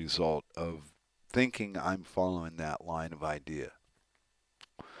as a result of thinking I'm following that line of idea.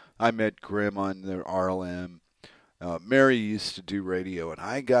 I met Grim on the RLM. Mary used to do radio, and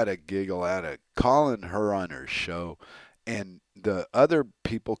I got a giggle out of calling her on her show. And the other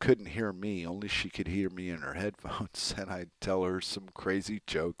people couldn't hear me, only she could hear me in her headphones, and I'd tell her some crazy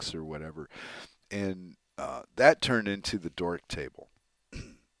jokes or whatever. And that turned into the Dork Table.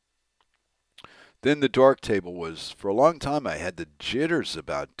 Then the Dork Table was, for a long time, I had the jitters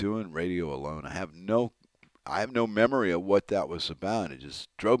about doing radio alone. I have no memory of what that was about. It just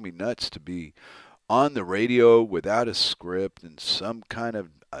drove me nuts to be on the radio without a script and some kind of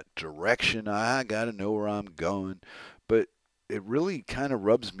direction. I got to know where I'm going. But it really kind of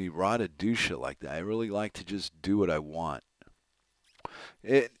rubs me raw to do shit like that. I really like to just do what I want.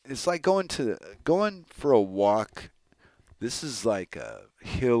 It's like going for a walk. This is like a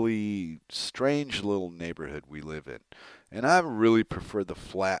hilly, strange little neighborhood we live in. And I really prefer the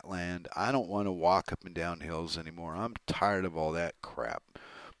flat land. I don't want to walk up and down hills anymore. I'm tired of all that crap.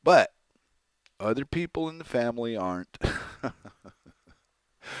 But other people in the family aren't.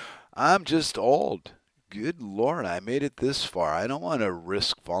 I'm just old. Good Lord, I made it this far. I don't want to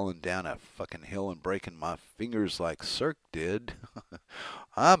risk falling down a fucking hill and breaking my fingers like Cirque did.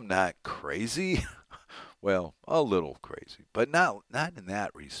 I'm not crazy. Well, a little crazy, but not in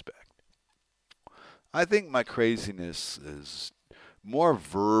that respect. I think my craziness is more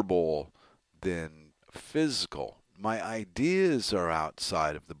verbal than physical. My ideas are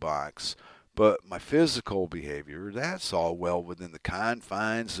outside of the box, but my physical behavior, that's all well within the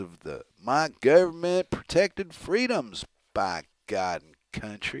confines of my government-protected freedoms, by God and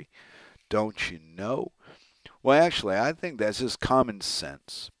country. Don't you know? Well, actually, I think that's just common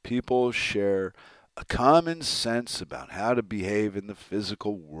sense. People share a common sense about how to behave in the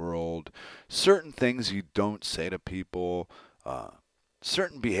physical world, certain things you don't say to people, uh,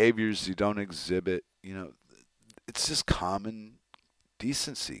 certain behaviors you don't exhibit. It's just common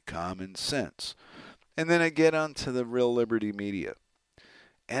decency, common sense. And then I get onto the Real Liberty Media,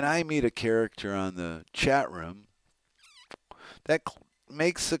 and I meet a character on the chat room that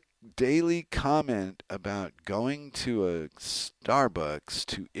makes a daily comment about going to a Starbucks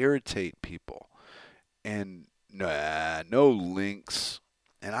to irritate people, and no links.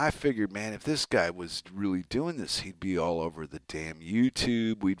 And I figured, man, if this guy was really doing this, he'd be all over the damn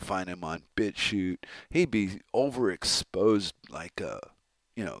YouTube. We'd find him on BitChute. He'd be overexposed like a,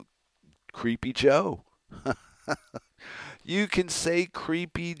 Creepy Joe. You can say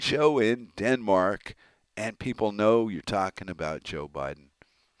Creepy Joe in Denmark, and people know you're talking about Joe Biden.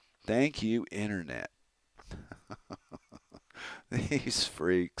 Thank you, Internet. These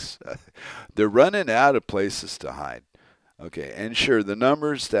freaks. They're running out of places to hide. Okay, and sure, the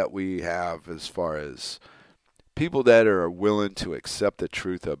numbers that we have as far as people that are willing to accept the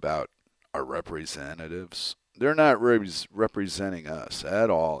truth about our representatives, they're not representing us at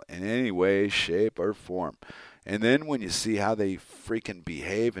all in any way, shape, or form. And then when you see how they freaking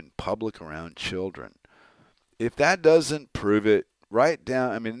behave in public around children, if that doesn't prove it, write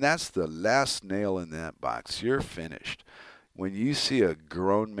down, I mean, that's the last nail in that box. You're finished. When you see a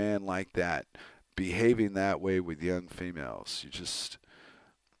grown man like that behaving that way with young females, you just,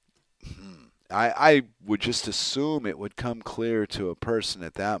 I would just assume it would come clear to a person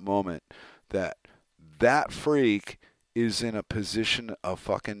at that moment that that freak is in a position of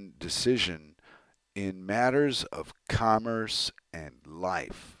fucking decision in matters of commerce and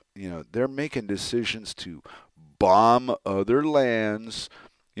life. They're making decisions to bomb other lands,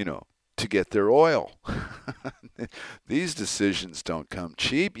 to get their oil. These decisions don't come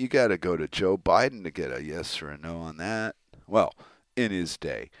cheap. You got to go to Joe Biden to get a yes or a no on that. Well, in his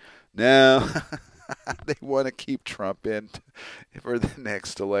day. Now, they want to keep Trump in for the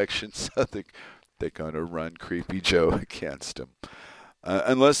next election, so they're going to run Creepy Joe against him.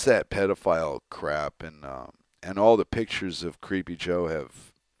 Unless that pedophile crap and all the pictures of Creepy Joe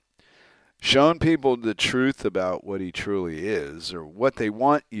have shown people the truth about what he truly is, or what they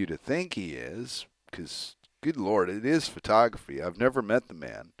want you to think he is, because, good Lord, it is photography. I've never met the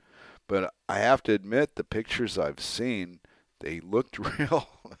man, but I have to admit the pictures I've seen, they looked real.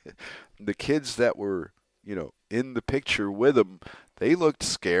 The kids that were, in the picture with him, they looked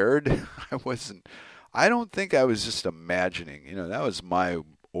scared. I don't think I was just imagining, that was my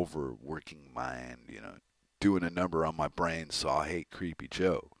overworking mind, doing a number on my brain, so I hate Creepy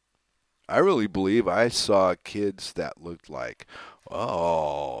Joe. I really believe I saw kids that looked like,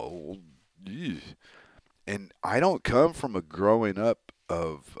 oh, ew. And I don't come from a growing up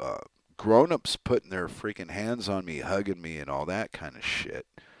of grown-ups putting their freaking hands on me, hugging me, and all that kind of shit.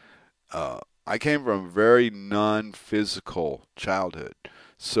 I came from a very non-physical childhood.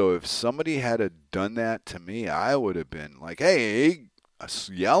 So if somebody had done that to me, I would have been like, hey,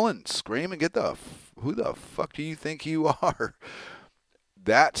 yelling, screaming, who the fuck do you think you are?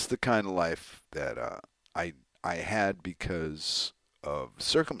 That's the kind of life that I had because of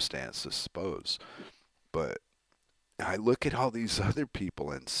circumstance, I suppose. But I look at all these other people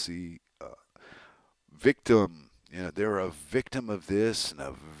and see victim. They're a victim of this and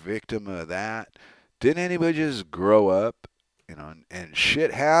a victim of that. Didn't anybody just grow up? And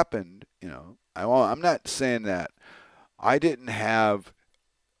shit happened. I'm not saying that I didn't have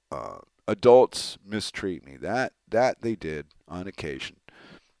adults mistreat me. That they did on occasion.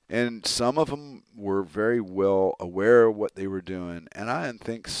 And some of them were very well aware of what they were doing, and I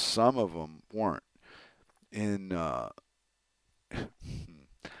think some of them weren't.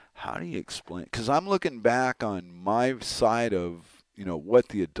 How do you explain? Because I'm looking back on my side of, what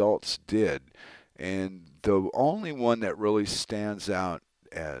the adults did, and the only one that really stands out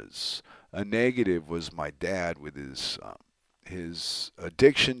as a negative was my dad with his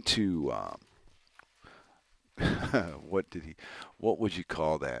addiction to what would you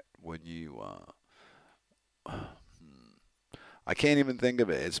call that when you I can't even think of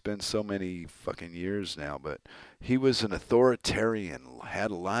it. It's been so many fucking years now, but he was an authoritarian,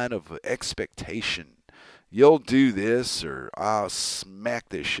 had a lot of expectation. You'll do this or I'll smack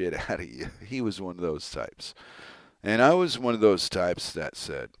this shit out of you. He was one of those types. And I was one of those types that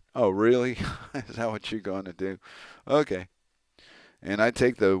said, oh, really? Is that what you're going to do? Okay. And I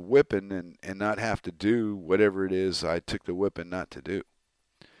take the whipping and not have to do whatever it is I took the whipping not to do.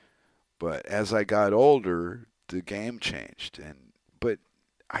 But as I got older, the game changed. But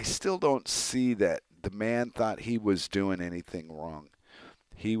I still don't see that the man thought he was doing anything wrong.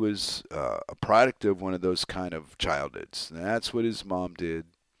 He was a product of one of those kind of childhoods. And that's what his mom did,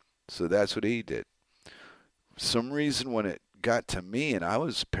 so that's what he did. For some reason, when it got to me and I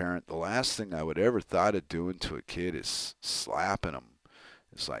was a parent, the last thing I would ever thought of doing to a kid is slapping him.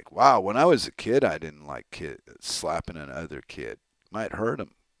 It's like, wow, when I was a kid, I didn't like slapping another kid. Might hurt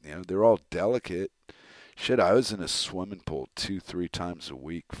them. They're all delicate. Shit, I was in a swimming pool 2-3 times a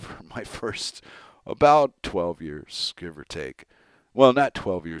week for my first about 12 years, give or take. Well, not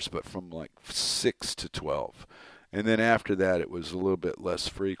 12 years, but from like 6 to 12. And then after that, it was a little bit less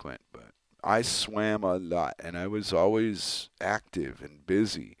frequent. But I swam a lot, and I was always active and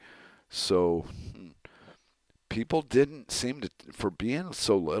busy. So people didn't seem to, for being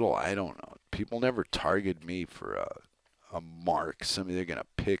so little, I don't know. People never targeted me for a mark, somebody they're going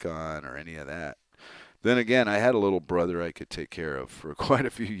to pick on or any of that. Then again, I had a little brother I could take care of for quite a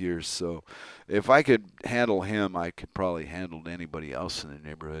few years, so if I could handle him, I could probably handle anybody else in the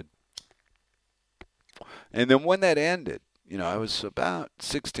neighborhood. And then when that ended, I was about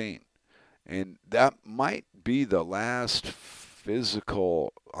 16, and that might be the last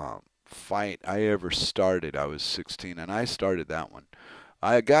physical fight I ever started. I was 16, and I started that one.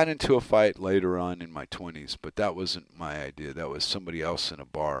 I got into a fight later on in my 20s, but that wasn't my idea. That was somebody else in a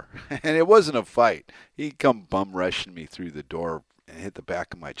bar. And it wasn't a fight. He'd come bum rushing me through the door and hit the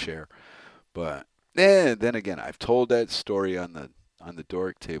back of my chair. But then again, I've told that story on the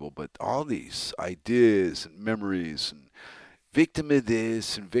Doric table, but all these ideas and memories and victim of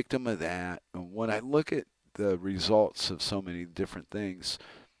this and victim of that, and when I look at the results of so many different things,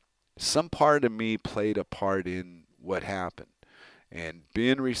 some part of me played a part in what happened. And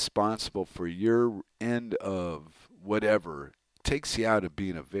being responsible for your end of whatever takes you out of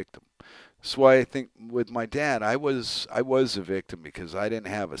being a victim. That's why I think with my dad, I was a victim because I didn't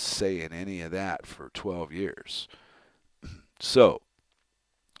have a say in any of that for 12 years. So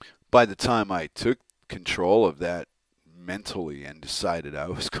by the time I took control of that mentally and decided I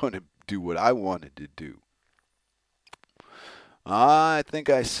was going to do what I wanted to do, I think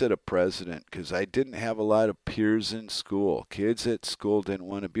I set a precedent because I didn't have a lot of peers in school. Kids at school didn't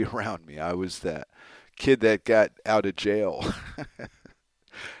want to be around me. I was that kid that got out of jail.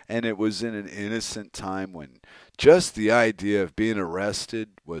 And it was in an innocent time when just the idea of being arrested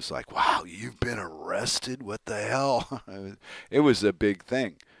was like, wow, you've been arrested? What the hell? It was a big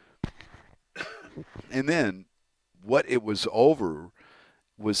thing. And then what it was over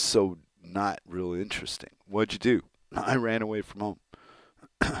was so not real interesting. What'd you do? I ran away from home.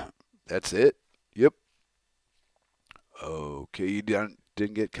 That's it? Yep. Okay, you didn't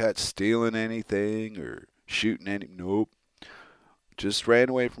get caught stealing anything or shooting any? Nope. Just ran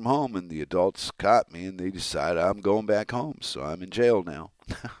away from home, and the adults caught me, and they decided I'm going back home, so I'm in jail now.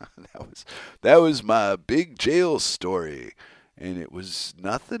 that was my big jail story, and it was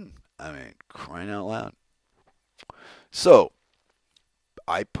nothing. I mean, crying out loud. So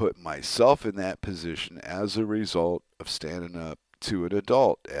I put myself in that position as a result of standing up to an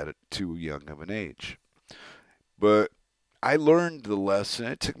adult at too young of an age. But I learned the lesson.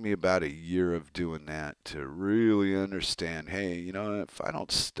 It took me about a year of doing that to really understand, hey, if I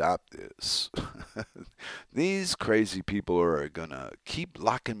don't stop this, these crazy people are going to keep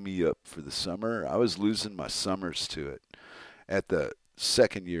locking me up for the summer. I was losing my summers to it at the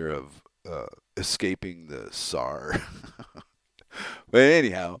second year of escaping the SAR. But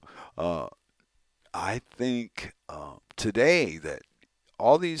anyhow, I think today that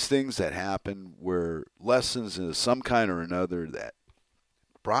all these things that happened were lessons in some kind or another that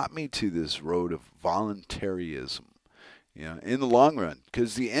brought me to this road of voluntaryism, in the long run,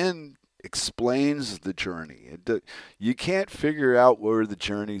 because the end explains the journey. You can't figure out where the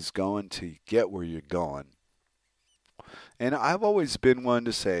journey's going to get where you're going. And I've always been one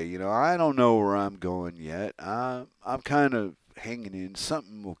to say, I don't know where I'm going yet. I'm kind of hanging in.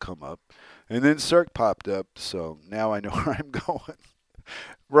 Something will come up. And then Cirque popped up, so now I know where I'm going.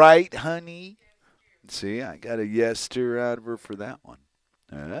 Right, honey? See, I got a yes to her out of her for that one.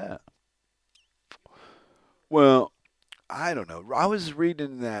 Yeah. Well, I don't know. I was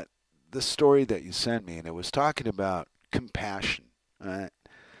reading the story that you sent me, and it was talking about compassion. Right?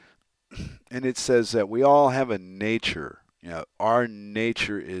 And it says that we all have a nature. Our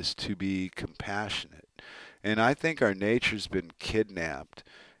nature is to be compassionate. And I think our nature's been kidnapped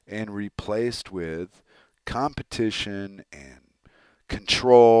and replaced with competition and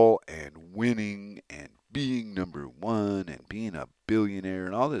control and winning and being number one and being a billionaire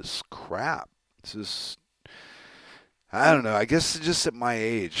and all this crap. It's just, I don't know. I guess just at my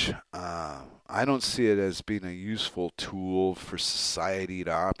age, I don't see it as being a useful tool for society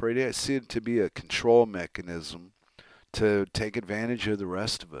to operate. I see it to be a control mechanism to take advantage of the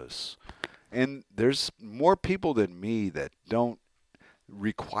rest of us. And there's more people than me that don't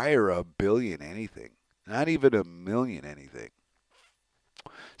require a billion anything, not even a million anything.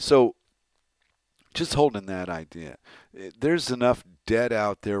 So just holding that idea, there's enough debt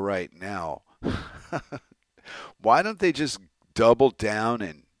out there right now. Why don't they just double down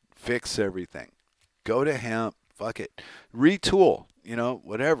and fix everything? Go to hemp, fuck it, retool,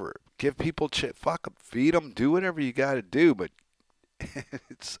 whatever. Give people fuck them, feed them, do whatever you got to do. But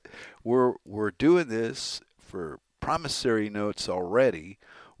it's we're doing this for promissory notes already.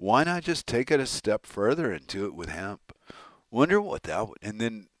 Why not just take it a step further and do it with hemp? Wonder what that would. And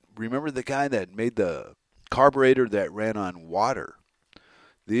then remember the guy that made the carburetor that ran on water.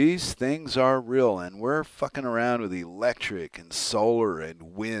 These things are real, and we're fucking around with electric and solar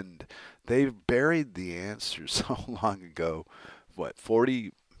and wind. They've buried the answer so long ago. What,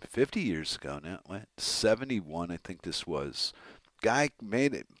 40, 50 years ago now? What, 71, I think this was. Guy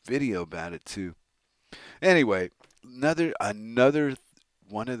made a video about it too. Anyway, another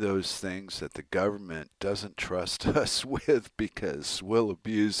one of those things that the government doesn't trust us with because we'll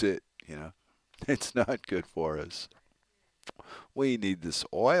abuse it. It's not good for us. We need this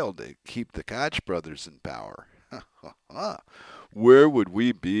oil to keep the Koch brothers in power. Where would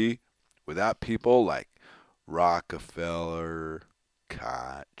we be without people like Rockefeller,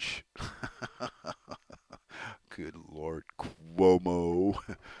 Koch, good Lord, Cuomo?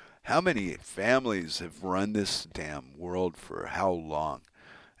 How many families have run this damn world for how long?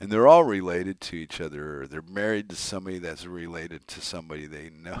 And they're all related to each other. Or they're married to somebody that's related to somebody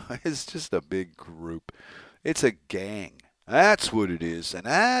they know. It's just a big group. It's a gang. That's what it is, and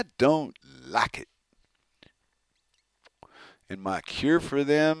I don't like it. And my cure for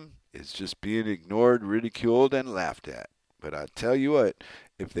them is just being ignored, ridiculed, and laughed at. But I tell you what,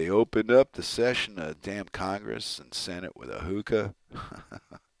 if they opened up the session of damn Congress and Senate with a hookah,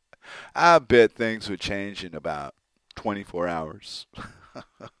 I bet things would change in about 24 hours.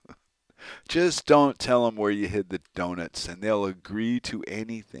 Just don't tell them where you hid the donuts, and they'll agree to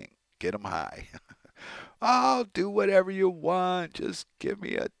anything. Get them high. I'll do whatever you want. Just give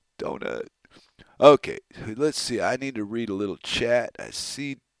me a donut. Okay, let's see. I need to read a little chat. I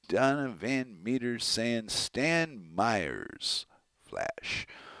see Donna Van Meter saying Stan Myers. Flash.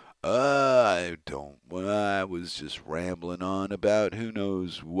 I don't. I was just rambling on about who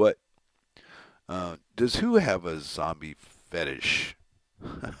knows what. Does who have a zombie fetish?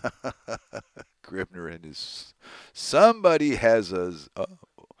 Gribner and his. Somebody has a.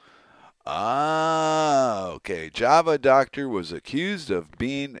 Okay. Java Doctor was accused of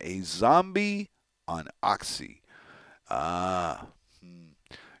being a zombie on Oxy.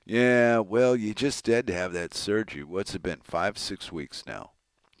 Yeah, well, you just had to have that surgery. What's it been, 5, 6 weeks now?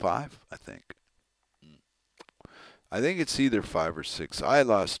 5, I think. I think it's either 5 or 6. I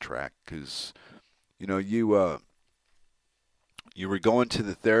lost track because, you were going to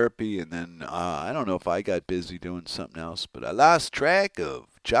the therapy, and then I don't know if I got busy doing something else, but I lost track of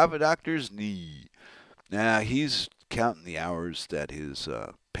Java Doctor's knee. Now, he's counting the hours that his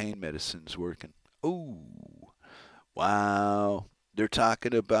pain medicine's working. Ooh, wow. They're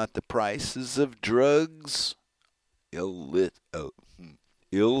talking about the prices of drugs.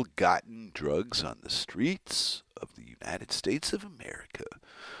 Ill-gotten drugs on the streets of the United States of America.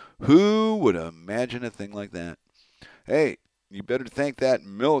 Who would imagine a thing like that? Hey, you better thank that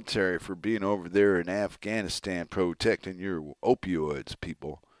military for being over there in Afghanistan protecting your opioids,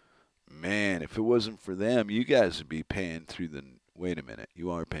 people. Man, if it wasn't for them, you guys would be paying through the... Wait a minute,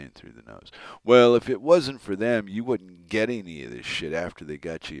 you are paying through the nose. Well, if it wasn't for them, you wouldn't get any of this shit after they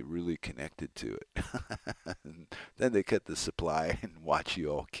got you really connected to it. Then they cut the supply and watch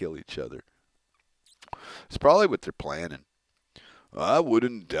you all kill each other. It's probably what they're planning. I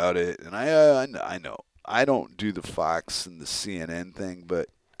wouldn't doubt it. And I know. I don't do the Fox and the CNN thing, but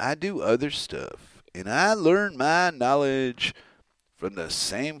I do other stuff. And I learn my knowledge from the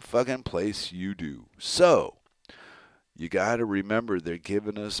same fucking place you do. So, you got to remember they're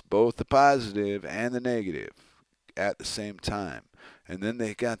giving us both the positive and the negative at the same time. And then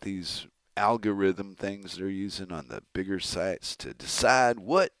they got these algorithm things they're using on the bigger sites to decide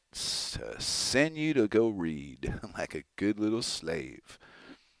what to send you to go read like a good little slave.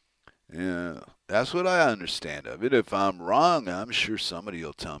 Yeah, that's what I understand of it. If I'm wrong, I'm sure somebody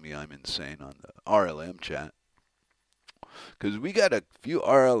will tell me I'm insane on the RLM chat. Because we got a few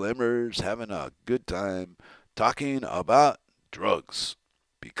RLMers having a good time talking about drugs.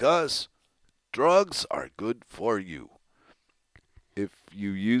 Because drugs are good for you. if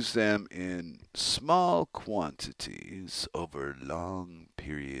you use them in small quantities over long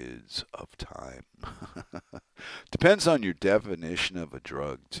periods of time. Depends on your definition of a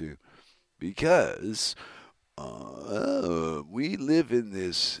drug, too. Because we live in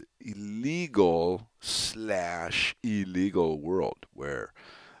this illegal world where,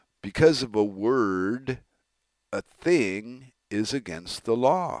 because of a word, a thing is against the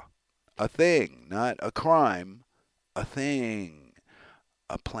law. A thing, not a crime, a thing,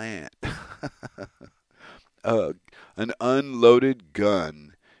 a plant. An unloaded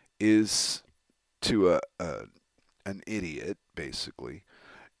gun is to an idiot, basically,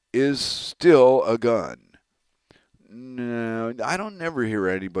 is still a gun. No, I don't never hear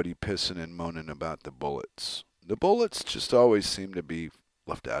anybody pissing and moaning about the bullets. The bullets just always seem to be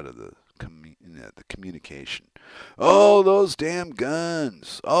left out of the communication. Oh, those damn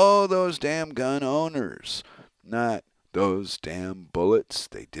guns. Oh, those damn gun owners. Not those damn bullets.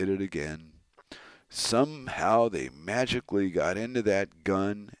 They did it again. Somehow they magically got into that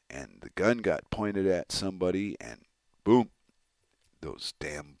gun, and the gun got pointed at somebody, and boom, those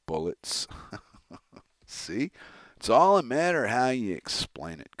damn bullets. See? It's all a matter how you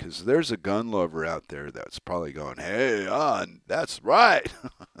explain it, because there's a gun lover out there that's probably going, hey, that's right.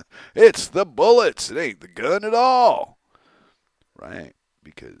 It's the bullets. It ain't the gun at all. Right?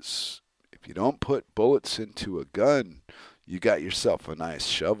 Because if you don't put bullets into a gun, you got yourself a nice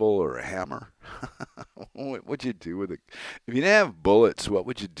shovel or a hammer. What would you do with it? If you didn't have bullets, what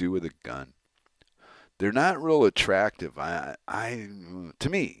would you do with a gun? They're not real attractive. To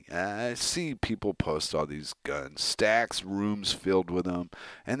me, I see people post all these guns, stacks, rooms filled with them,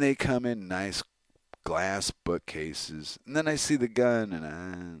 and they come in nice glass bookcases. And then I see the gun,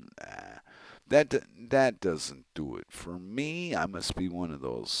 and that doesn't do it for me. I must be one of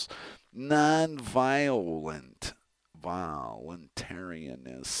those non-violent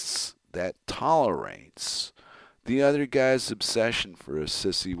voluntarianists that tolerates the other guy's obsession for a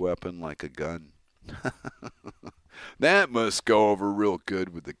sissy weapon like a gun. That must go over real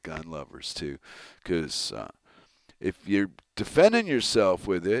good with the gun lovers, too. Because if you're defending yourself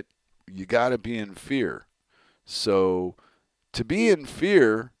with it, you got to be in fear. So to be in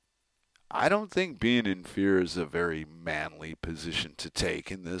fear, I don't think being in fear is a very manly position to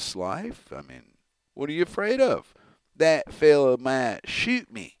take in this life. I mean, what are you afraid of? That fella might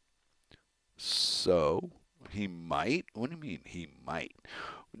shoot me. So he might? What do you mean he might?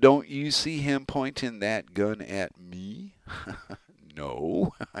 Don't you see him pointing that gun at me?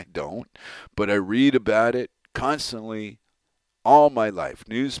 No, I don't. But I read about it constantly all my life.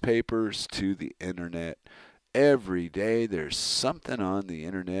 Newspapers to the internet. Every day there's something on the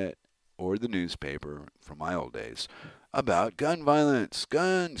internet or the newspaper from my old days about gun violence.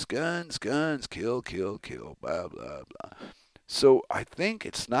 Guns, guns, guns, kill, kill, kill, blah, blah, blah. So I think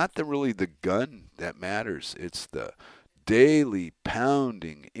it's not really the gun that matters. It's the daily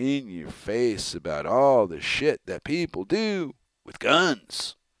pounding in your face about all the shit that people do with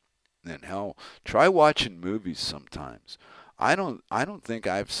guns. And hell, try watching movies sometimes. I don't think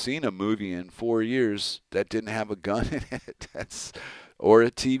I've seen a movie in 4 years that didn't have a gun in it. Or a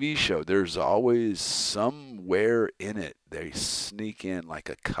TV show. There's always somewhere in it they sneak in like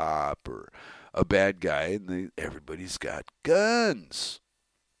a cop or a bad guy, and everybody's got guns.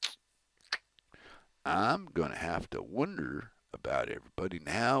 I'm going to have to wonder about everybody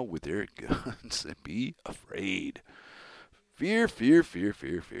now with their guns and be afraid. Fear, fear, fear,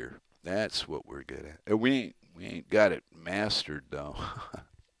 fear, fear. That's what we're good at. And we ain't got it mastered, though.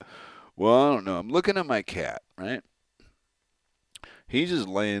 Well, I don't know. I'm looking at my cat, right? He's just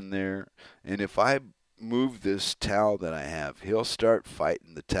laying there, and if I move this towel that I have, he'll start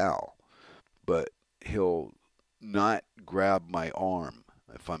fighting the towel. But he'll not grab my arm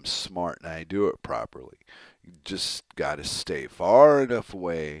if I'm smart and I do it properly. You just got to stay far enough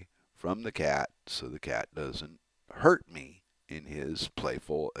away from the cat so the cat doesn't hurt me in his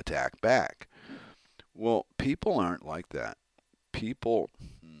playful attack back. Well, people aren't like that. People,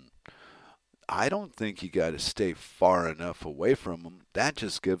 I don't think you got to stay far enough away from them. That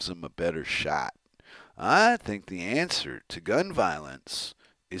just gives them a better shot. I think the answer to gun violence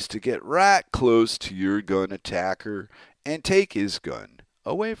is to get right close to your gun attacker and take his gun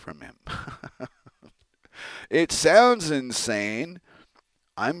away from him. It sounds insane.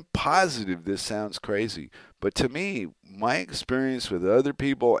 I'm positive this sounds crazy. But to me, my experience with other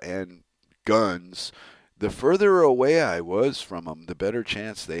people and guns, the further away I was from them, the better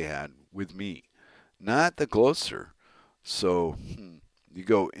chance they had with me, not the closer. So you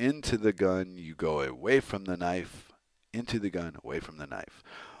go into the gun, you go away from the knife, into the gun, away from the knife.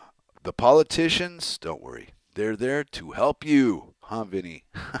 The politicians, don't worry. They're there to help you. huh, Vinny?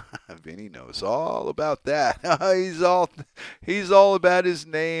 Vinny knows all about that. He's all about his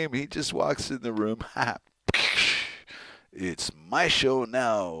name. He just walks in the room. It's my show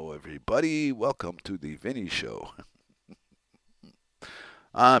now, everybody. Welcome to the Vinny Show.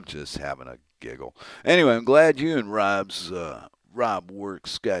 I'm just having a giggle. Anyway, I'm glad you and Rob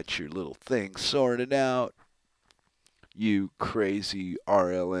Works got your little thing sorted out. You crazy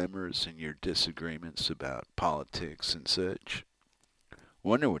RLMers and your disagreements about politics and such.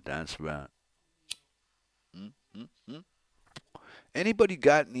 Wonder what that's about. Mm-hmm. Anybody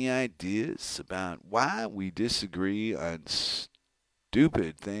got any ideas about why we disagree on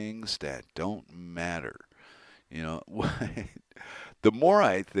stupid things that don't matter? You know, the more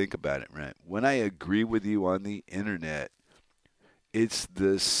I think about it, right, when I agree with you on the internet, it's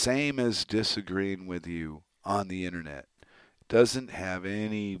the same as disagreeing with you on the internet. It doesn't have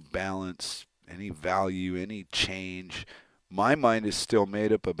any balance, any value, any change. My mind is still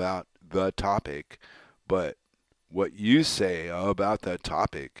made up about the topic, but what you say about that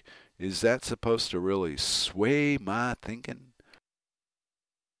topic, is that supposed to really sway my thinking?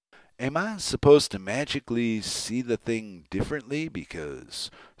 Am I supposed to magically see the thing differently because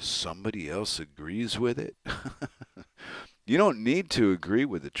somebody else agrees with it? You don't need to agree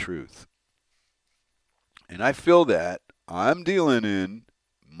with the truth. And I feel that I'm dealing in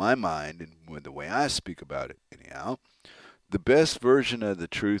my mind and with the way I speak about it anyhow, the best version of the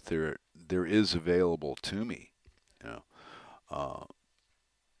truth there is available to me. You know,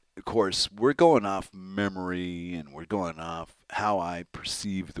 of course, we're going off memory and we're going off how I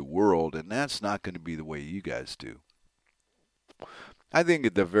perceive the world, and that's not going to be the way you guys do. I think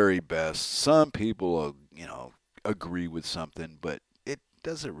at the very best, some people, agree with something, but it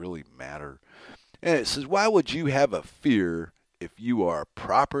doesn't really matter. And it says, why would you have a fear if you are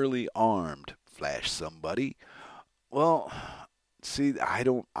properly armed? Flash somebody. Well, see,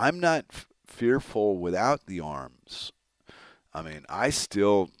 I'm not fearful without the arms. I mean, I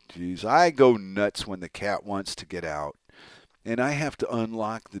go nuts when the cat wants to get out, and I have to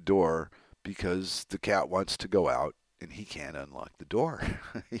unlock the door because the cat wants to go out, and he can't unlock the door.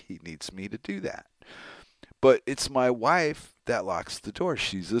 He needs me to do that. But it's my wife that locks the door.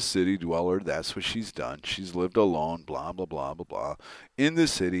 She's a city dweller. That's what she's done. She's lived alone, blah, blah, blah, blah, blah, in the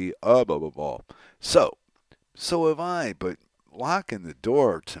city, blah, blah, blah. So have I, but locking the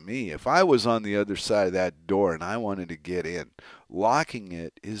door, to me, if I was on the other side of that door and I wanted to get in, locking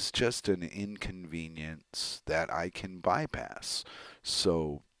it is just an inconvenience that I can bypass.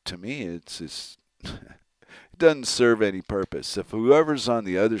 So to me, it doesn't serve any purpose. If whoever's on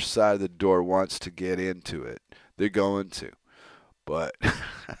the other side of the door wants to get into it, they're going to. But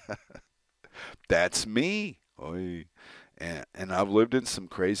that's me. And I've lived in some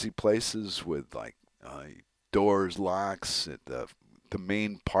crazy places with doors, locks. The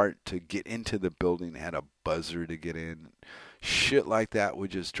main part to get into the building had a buzzer to get in. Shit like that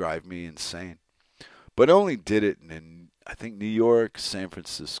would just drive me insane. But I only did it in, I think, New York, San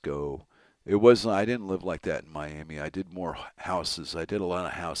Francisco. I didn't live like that in Miami. I did more houses. I did a lot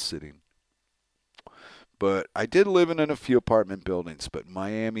of house sitting. But I did live in a few apartment buildings, but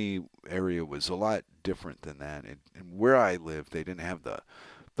Miami area was a lot different than that. And where I lived, they didn't have the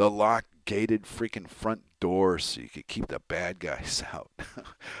locked, gated freaking front door so you could keep the bad guys out.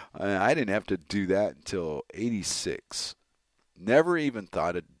 I didn't have to do that until 86. Never even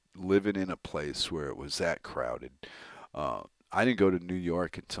thought of living in a place where it was that crowded. I didn't go to New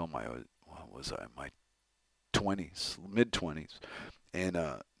York until my 20s, mid-20s. And,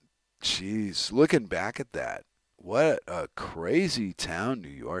 geez, looking back at that, what a crazy town New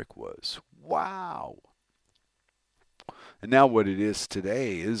York was. Wow. And now what it is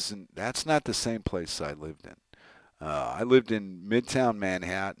today that's not the same place I lived in. I lived in Midtown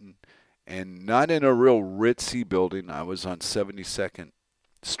Manhattan, and not in a real ritzy building. I was on 72nd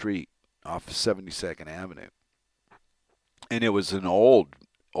Street off of 72nd Avenue. And it was an old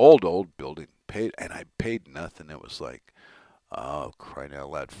building. And I paid nothing. It was like, oh, crying out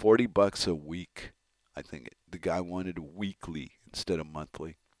loud, $40 a week. I think the guy wanted weekly instead of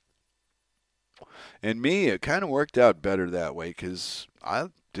monthly. And me, it kind of worked out better that way because I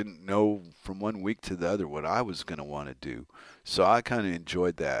didn't know from one week to the other what I was going to want to do. So I kind of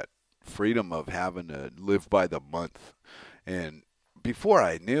enjoyed that freedom of having to live by the month. And before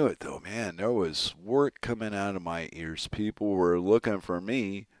I knew it, though, man, there was work coming out of my ears. People were looking for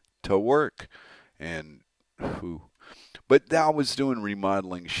me to work. And, but I was doing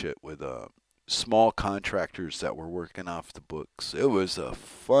remodeling shit with small contractors that were working off the books. It was a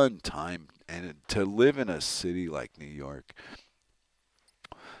fun time, and to live in a city like New York.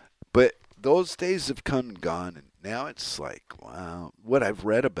 But those days have come and gone, and now it's like, wow, what I've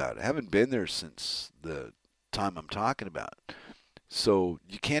read about it. I haven't been there since the time I'm talking about. So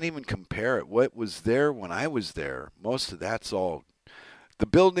you can't even compare it. What was there when I was there, most of that's all. The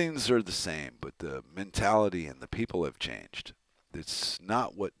buildings are the same, but the mentality and the people have changed. It's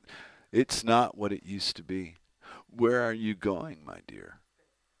not what it's not what it used to be. Where are you going, my dear?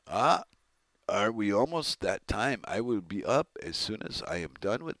 Ah, are we almost that time? I will be up as soon as I am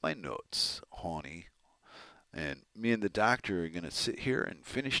done with my notes, honey. And me and the doctor are going to sit here and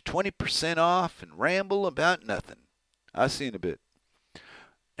finish 20% off and ramble about nothing. I'll see you in a bit.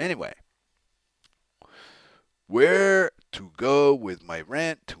 Anyway, where to go with my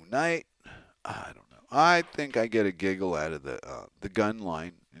rant tonight? I don't know. I think I get a giggle out of the gun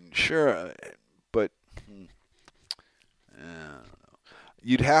line, and sure, but I don't know.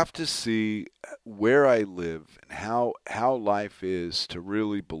 You'd have to see where I live and how life is to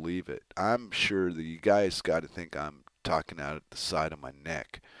really believe it. I'm sure that you guys got to think I'm talking out at the side of my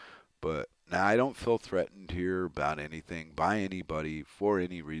neck, but now I don't feel threatened here about anything by anybody for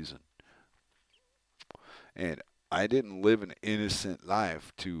any reason. And I didn't live an innocent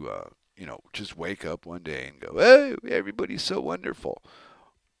life to, just wake up one day and go, "Hey, everybody's so wonderful."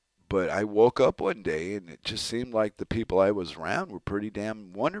 But I woke up one day and it just seemed like the people I was around were pretty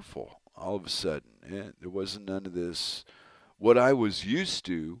damn wonderful all of a sudden. And there wasn't none of this. What I was used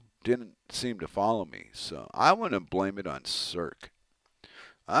to didn't seem to follow me. So I want to blame it on Cirque.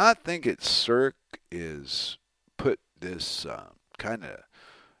 I think it's Cirque is put this kind of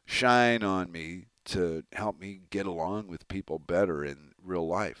shine on me to help me get along with people better in real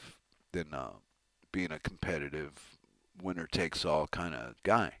life than being a competitive winner takes all kind of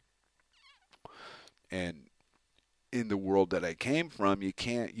guy. And in the world that I came from, you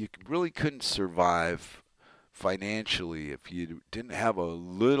really couldn't survive financially if you didn't have a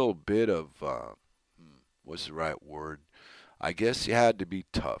little bit of, what's the right word? I guess you had to be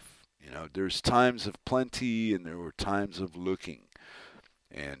tough. There's times of plenty and there were times of looking.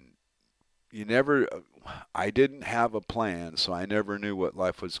 And I didn't have a plan, so I never knew what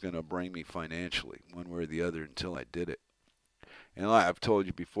life was going to bring me financially, one way or the other, until I did it. And like I've told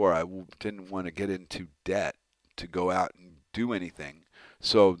you before, I didn't want to get into debt to go out and do anything.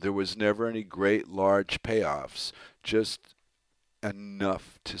 So there was never any great large payoffs, just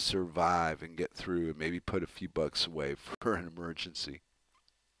enough to survive and get through and maybe put a few bucks away for an emergency.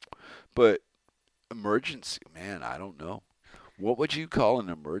 But emergency, man, I don't know. What would you call an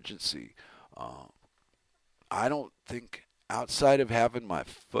emergency? Uh, I don't think outside of having my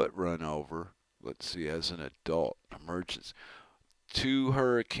foot run over, let's see, as an adult, emergency. Two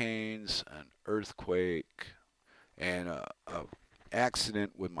hurricanes, an earthquake, and a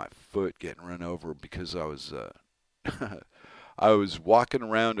accident with my foot getting run over because I was I was walking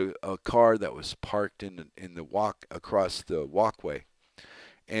around a car that was parked in the walk across the walkway,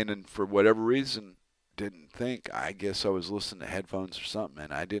 and then for whatever reason didn't think. I guess I was listening to headphones or something,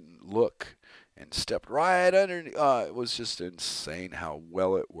 and I didn't look and stepped right under. It was just insane how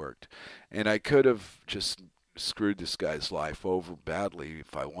well it worked, and I could have just screwed this guy's life over badly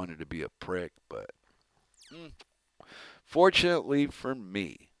if I wanted to be a prick, but fortunately for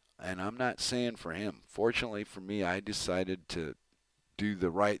me, and I'm not saying for him, fortunately for me, I decided to do the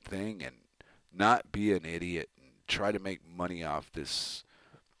right thing and not be an idiot and try to make money off this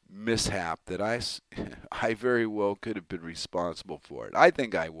mishap that I very well could have been responsible for it. I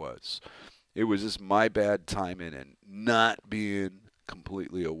think I was. It was just my bad timing and not being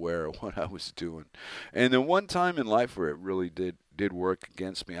completely aware of what I was doing. And the one time in life where it really did work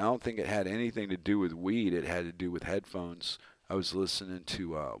against me, I don't think it had anything to do with weed. It had to do with headphones. I was listening to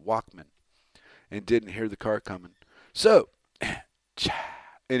Walkman and didn't hear the car coming. So,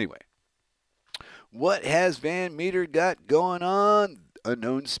 anyway, what has Van Meter got going on?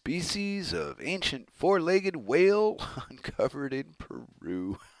 Unknown species of ancient four-legged whale uncovered in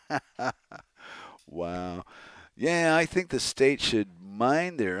Peru. Wow. Yeah, I think the state should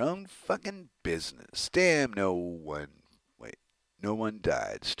mind their own fucking business. Damn, no one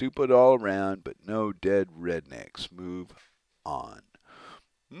died. Stupid all around, but no dead rednecks. Move on.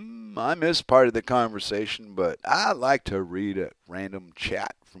 I missed part of the conversation, but I like to read a random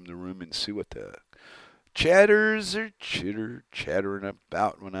chat from the room and see what the chatters are chattering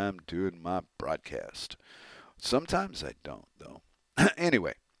about when I'm doing my broadcast. Sometimes I don't, though.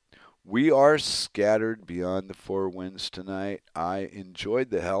 Anyway, we are scattered beyond the four winds tonight. I enjoyed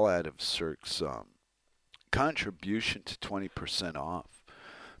the hell out of Cirque's contribution to 20% off,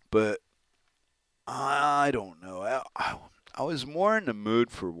 but I don't know. I was more in the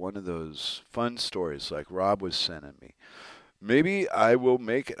mood for one of those fun stories like Rob was sending me. Maybe I will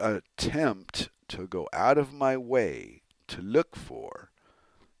make an attempt to go out of my way to look for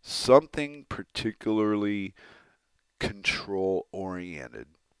something particularly control-oriented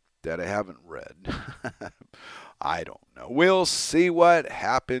that I haven't read. I don't know. We'll see what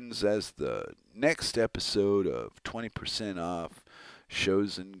happens as the next episode of 20% Off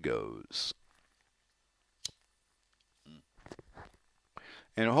shows and goes.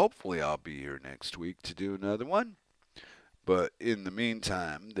 And hopefully I'll be here next week to do another one. But in the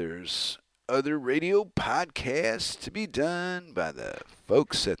meantime, there's other radio podcasts to be done by the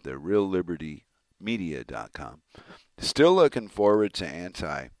folks at the RealLibertyMedia.com. Still looking forward to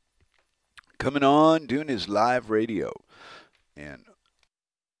Anti coming on, doing his live radio. And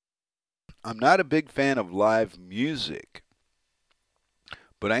I'm not a big fan of live music,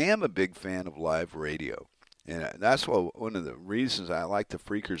 but I am a big fan of live radio. And that's one of the reasons I like the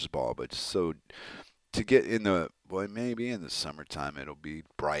Freakers Ball. But so to get in the, well, maybe in the summertime it'll be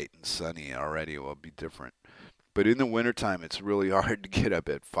bright and sunny already. It will be different. But in the wintertime, it's really hard to get up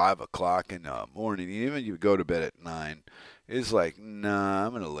at 5 o'clock in the morning. Even if you go to bed at 9, it's like, nah,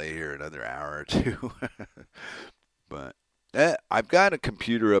 I'm going to lay here another hour or two. But I've got a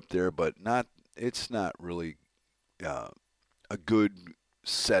computer up there, but it's not really a good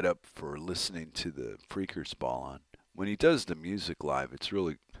setup for listening to the Freakers Ball on. When he does the music live, it's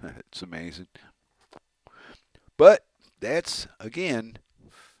really, it's amazing. But that's, again,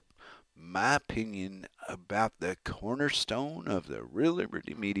 my opinion about the cornerstone of the Real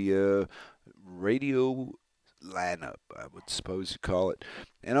Liberty Media radio lineup, I would suppose you call it.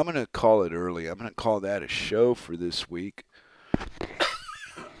 And I'm going to call it early. I'm going to call that a show for this week.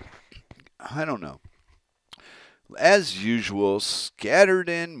 I don't know. As usual, scattered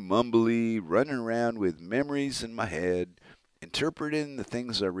and mumbly, running around with memories in my head, interpreting the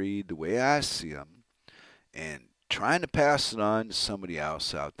things I read the way I see them, and trying to pass it on to somebody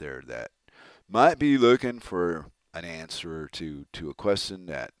else out there that might be looking for an answer to a question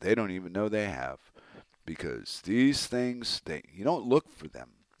that they don't even know they have. Because these things, you don't look for them.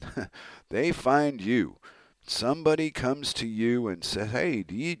 They find you. Somebody comes to you and says, hey,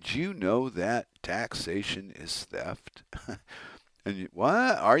 did you know that taxation is theft? And you,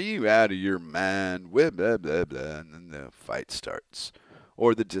 what? Are you out of your mind? Blah, blah, blah, blah. And then the fight starts.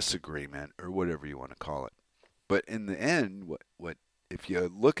 Or the disagreement, or whatever you want to call it. But in the end, what if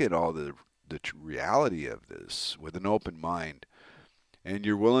you look at all the reality of this with an open mind, and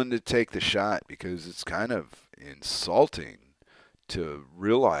you're willing to take the shot, because it's kind of insulting to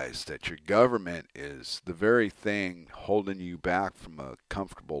realize that your government is the very thing holding you back from a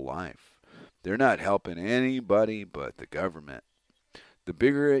comfortable life. They're not helping anybody but the government. The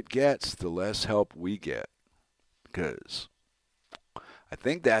bigger it gets, the less help we get. Because I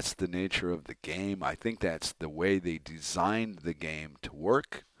think that's the nature of the game. I think that's the way they designed the game to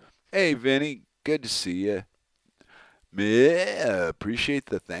work. Hey, Vinny, good to see you. Yeah, appreciate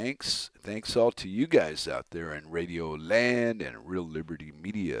the thanks. Thanks all to you guys out there in Radio Land and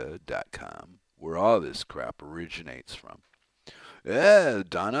RealLibertyMedia.com, where all this crap originates from. Yeah,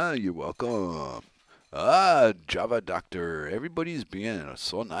 Donna, you're welcome. Java Doctor, everybody's being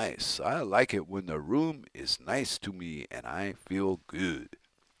so nice. I like it when the room is nice to me and I feel good.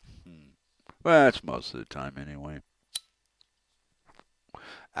 Well, that's most of the time anyway.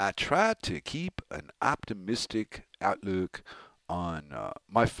 I try to keep an optimistic outlook on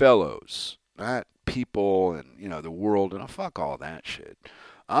my fellows, not people and, the world, and fuck all that shit.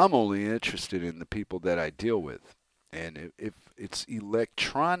 I'm only interested in the people that I deal with. And if it's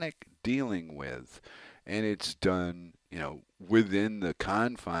electronic dealing with, and it's done, within the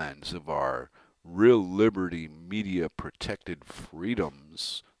confines of our Real Liberty Media protected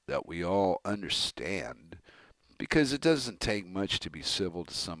freedoms that we all understand, because it doesn't take much to be civil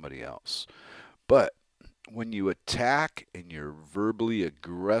to somebody else. But when you attack and you're verbally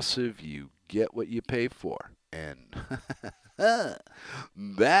aggressive, you get what you pay for. And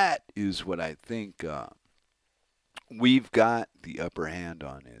that is what I think we've got the upper hand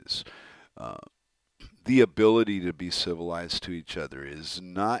on, is the ability to be civilized to each other is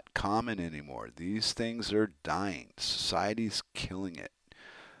not common anymore. These things are dying. Society's killing it.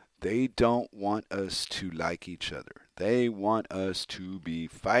 They don't want us to like each other. They want us to be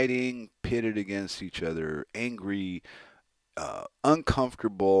fighting, pitted against each other, angry,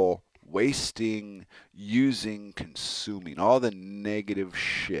 uncomfortable, wasting, using, consuming, all the negative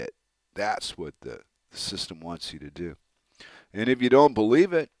shit. That's what the system wants you to do. And if you don't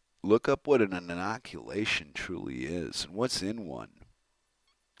believe it, look up what an inoculation truly is and what's in one.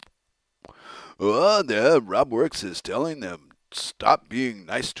 Oh, Rob Works is telling them, stop being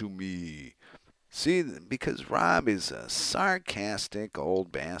nice to me. See, because Rob is a sarcastic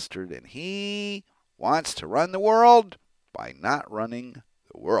old bastard, and he wants to run the world by not running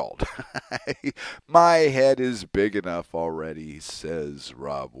the world. My head is big enough already, says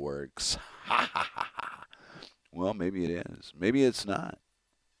Rob Works. Ha ha ha ha. Well, maybe it is. Maybe it's not.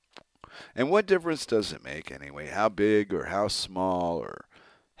 And what difference does it make anyway? How big or how small or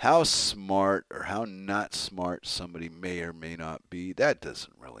how smart or how not smart somebody may or may not be? That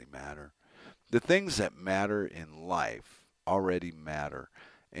doesn't really matter. The things that matter in life already matter.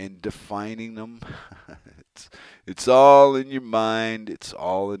 And defining them, it's all in your mind. It's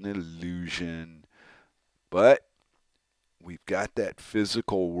all an illusion. But we've got that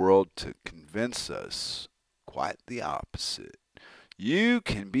physical world to convince us quite the opposite. You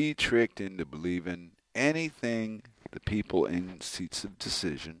can be tricked into believing anything the people in seats of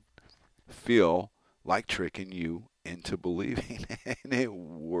decision feel like tricking you into believing, and it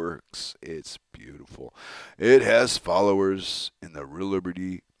works. It's beautiful. It has followers in the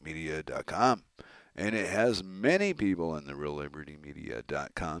RealLibertyMedia.com, and it has many people in the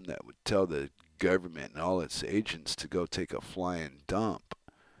RealLibertyMedia.com that would tell the government and all its agents to go take a flying dump.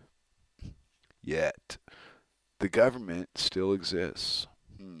 Yet, the government still exists.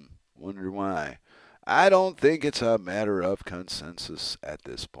 Wonder why. I don't think it's a matter of consensus at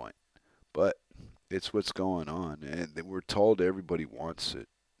this point, but it's what's going on, and we're told everybody wants it.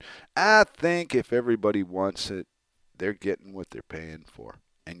 I think if everybody wants it, they're getting what they're paying for,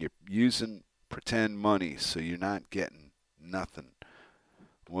 and you're using pretend money, so you're not getting nothing.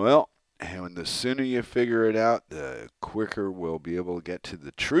 Well, and the sooner you figure it out, the quicker we'll be able to get to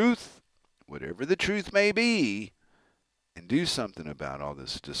the truth, whatever the truth may be, and do something about all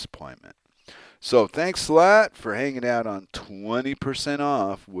this disappointment. So thanks a lot for hanging out on 20%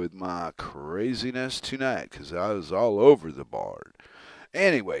 off with my craziness tonight, because I was all over the board.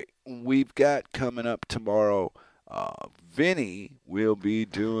 Anyway, we've got coming up tomorrow, Vinny will be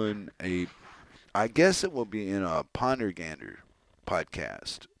doing I guess it will be in a Pondergander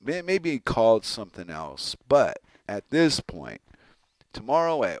podcast. Maybe called something else, but at this point,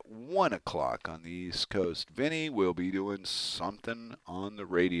 tomorrow at 1 o'clock on the East Coast, Vinny will be doing something on the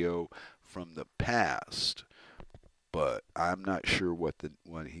radio from the past, but I'm not sure what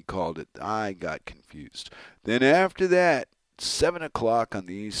he called it. I got confused. Then after that, 7 o'clock on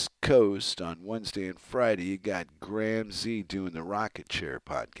the East Coast on Wednesday and Friday, you got Graham Z doing the Rocket Chair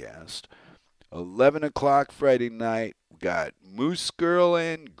podcast. 11 o'clock Friday night, we got Moose Girl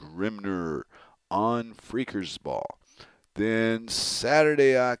and Grimner on Freakers Ball. Then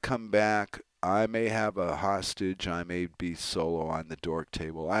Saturday I come back. I may have a hostage. I may be solo on the dork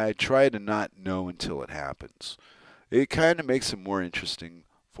table. I try to not know until it happens. It kind of makes it more interesting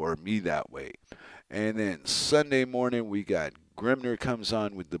for me that way. And then Sunday morning we got Grimner comes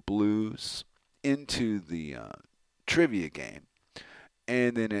on with the blues into the trivia game.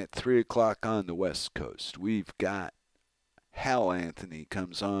 And then at 3 o'clock on the West Coast, we've got Hal Anthony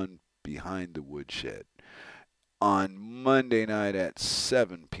comes on behind the woodshed. On Monday night at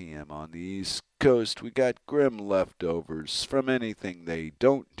 7 p.m. on the East Coast, we got Grim leftovers from anything they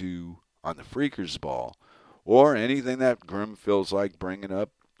don't do on the Freakers Ball, or anything that Grim feels like bringing up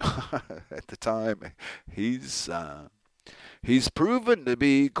at the time. He's proven to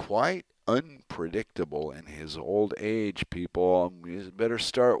be quite unpredictable in his old age, people. You better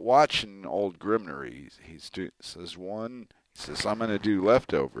start watching old Grimner. He says, I'm going to do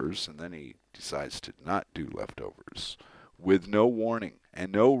leftovers, and then he decides to not do leftovers with no warning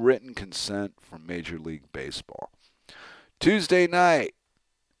and no written consent from Major League Baseball. Tuesday night,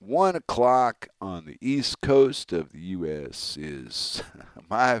 1 o'clock on the East Coast of the U.S. is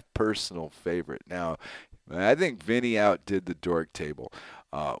my personal favorite. Now, I think Vinny outdid the dork table.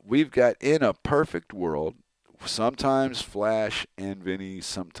 We've got In a Perfect World, sometimes Flash and Vinny,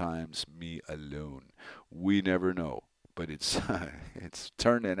 sometimes me alone. We never know. But it's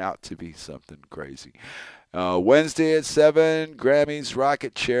turning out to be something crazy. Wednesday at 7, Grammys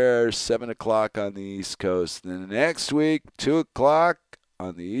Rocket Chair, 7 o'clock on the East Coast. Then next week, 2 o'clock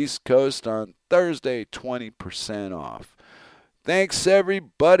on the East Coast on Thursday, 20% off. Thanks,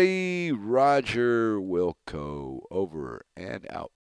 everybody. Roger Wilco, over and out.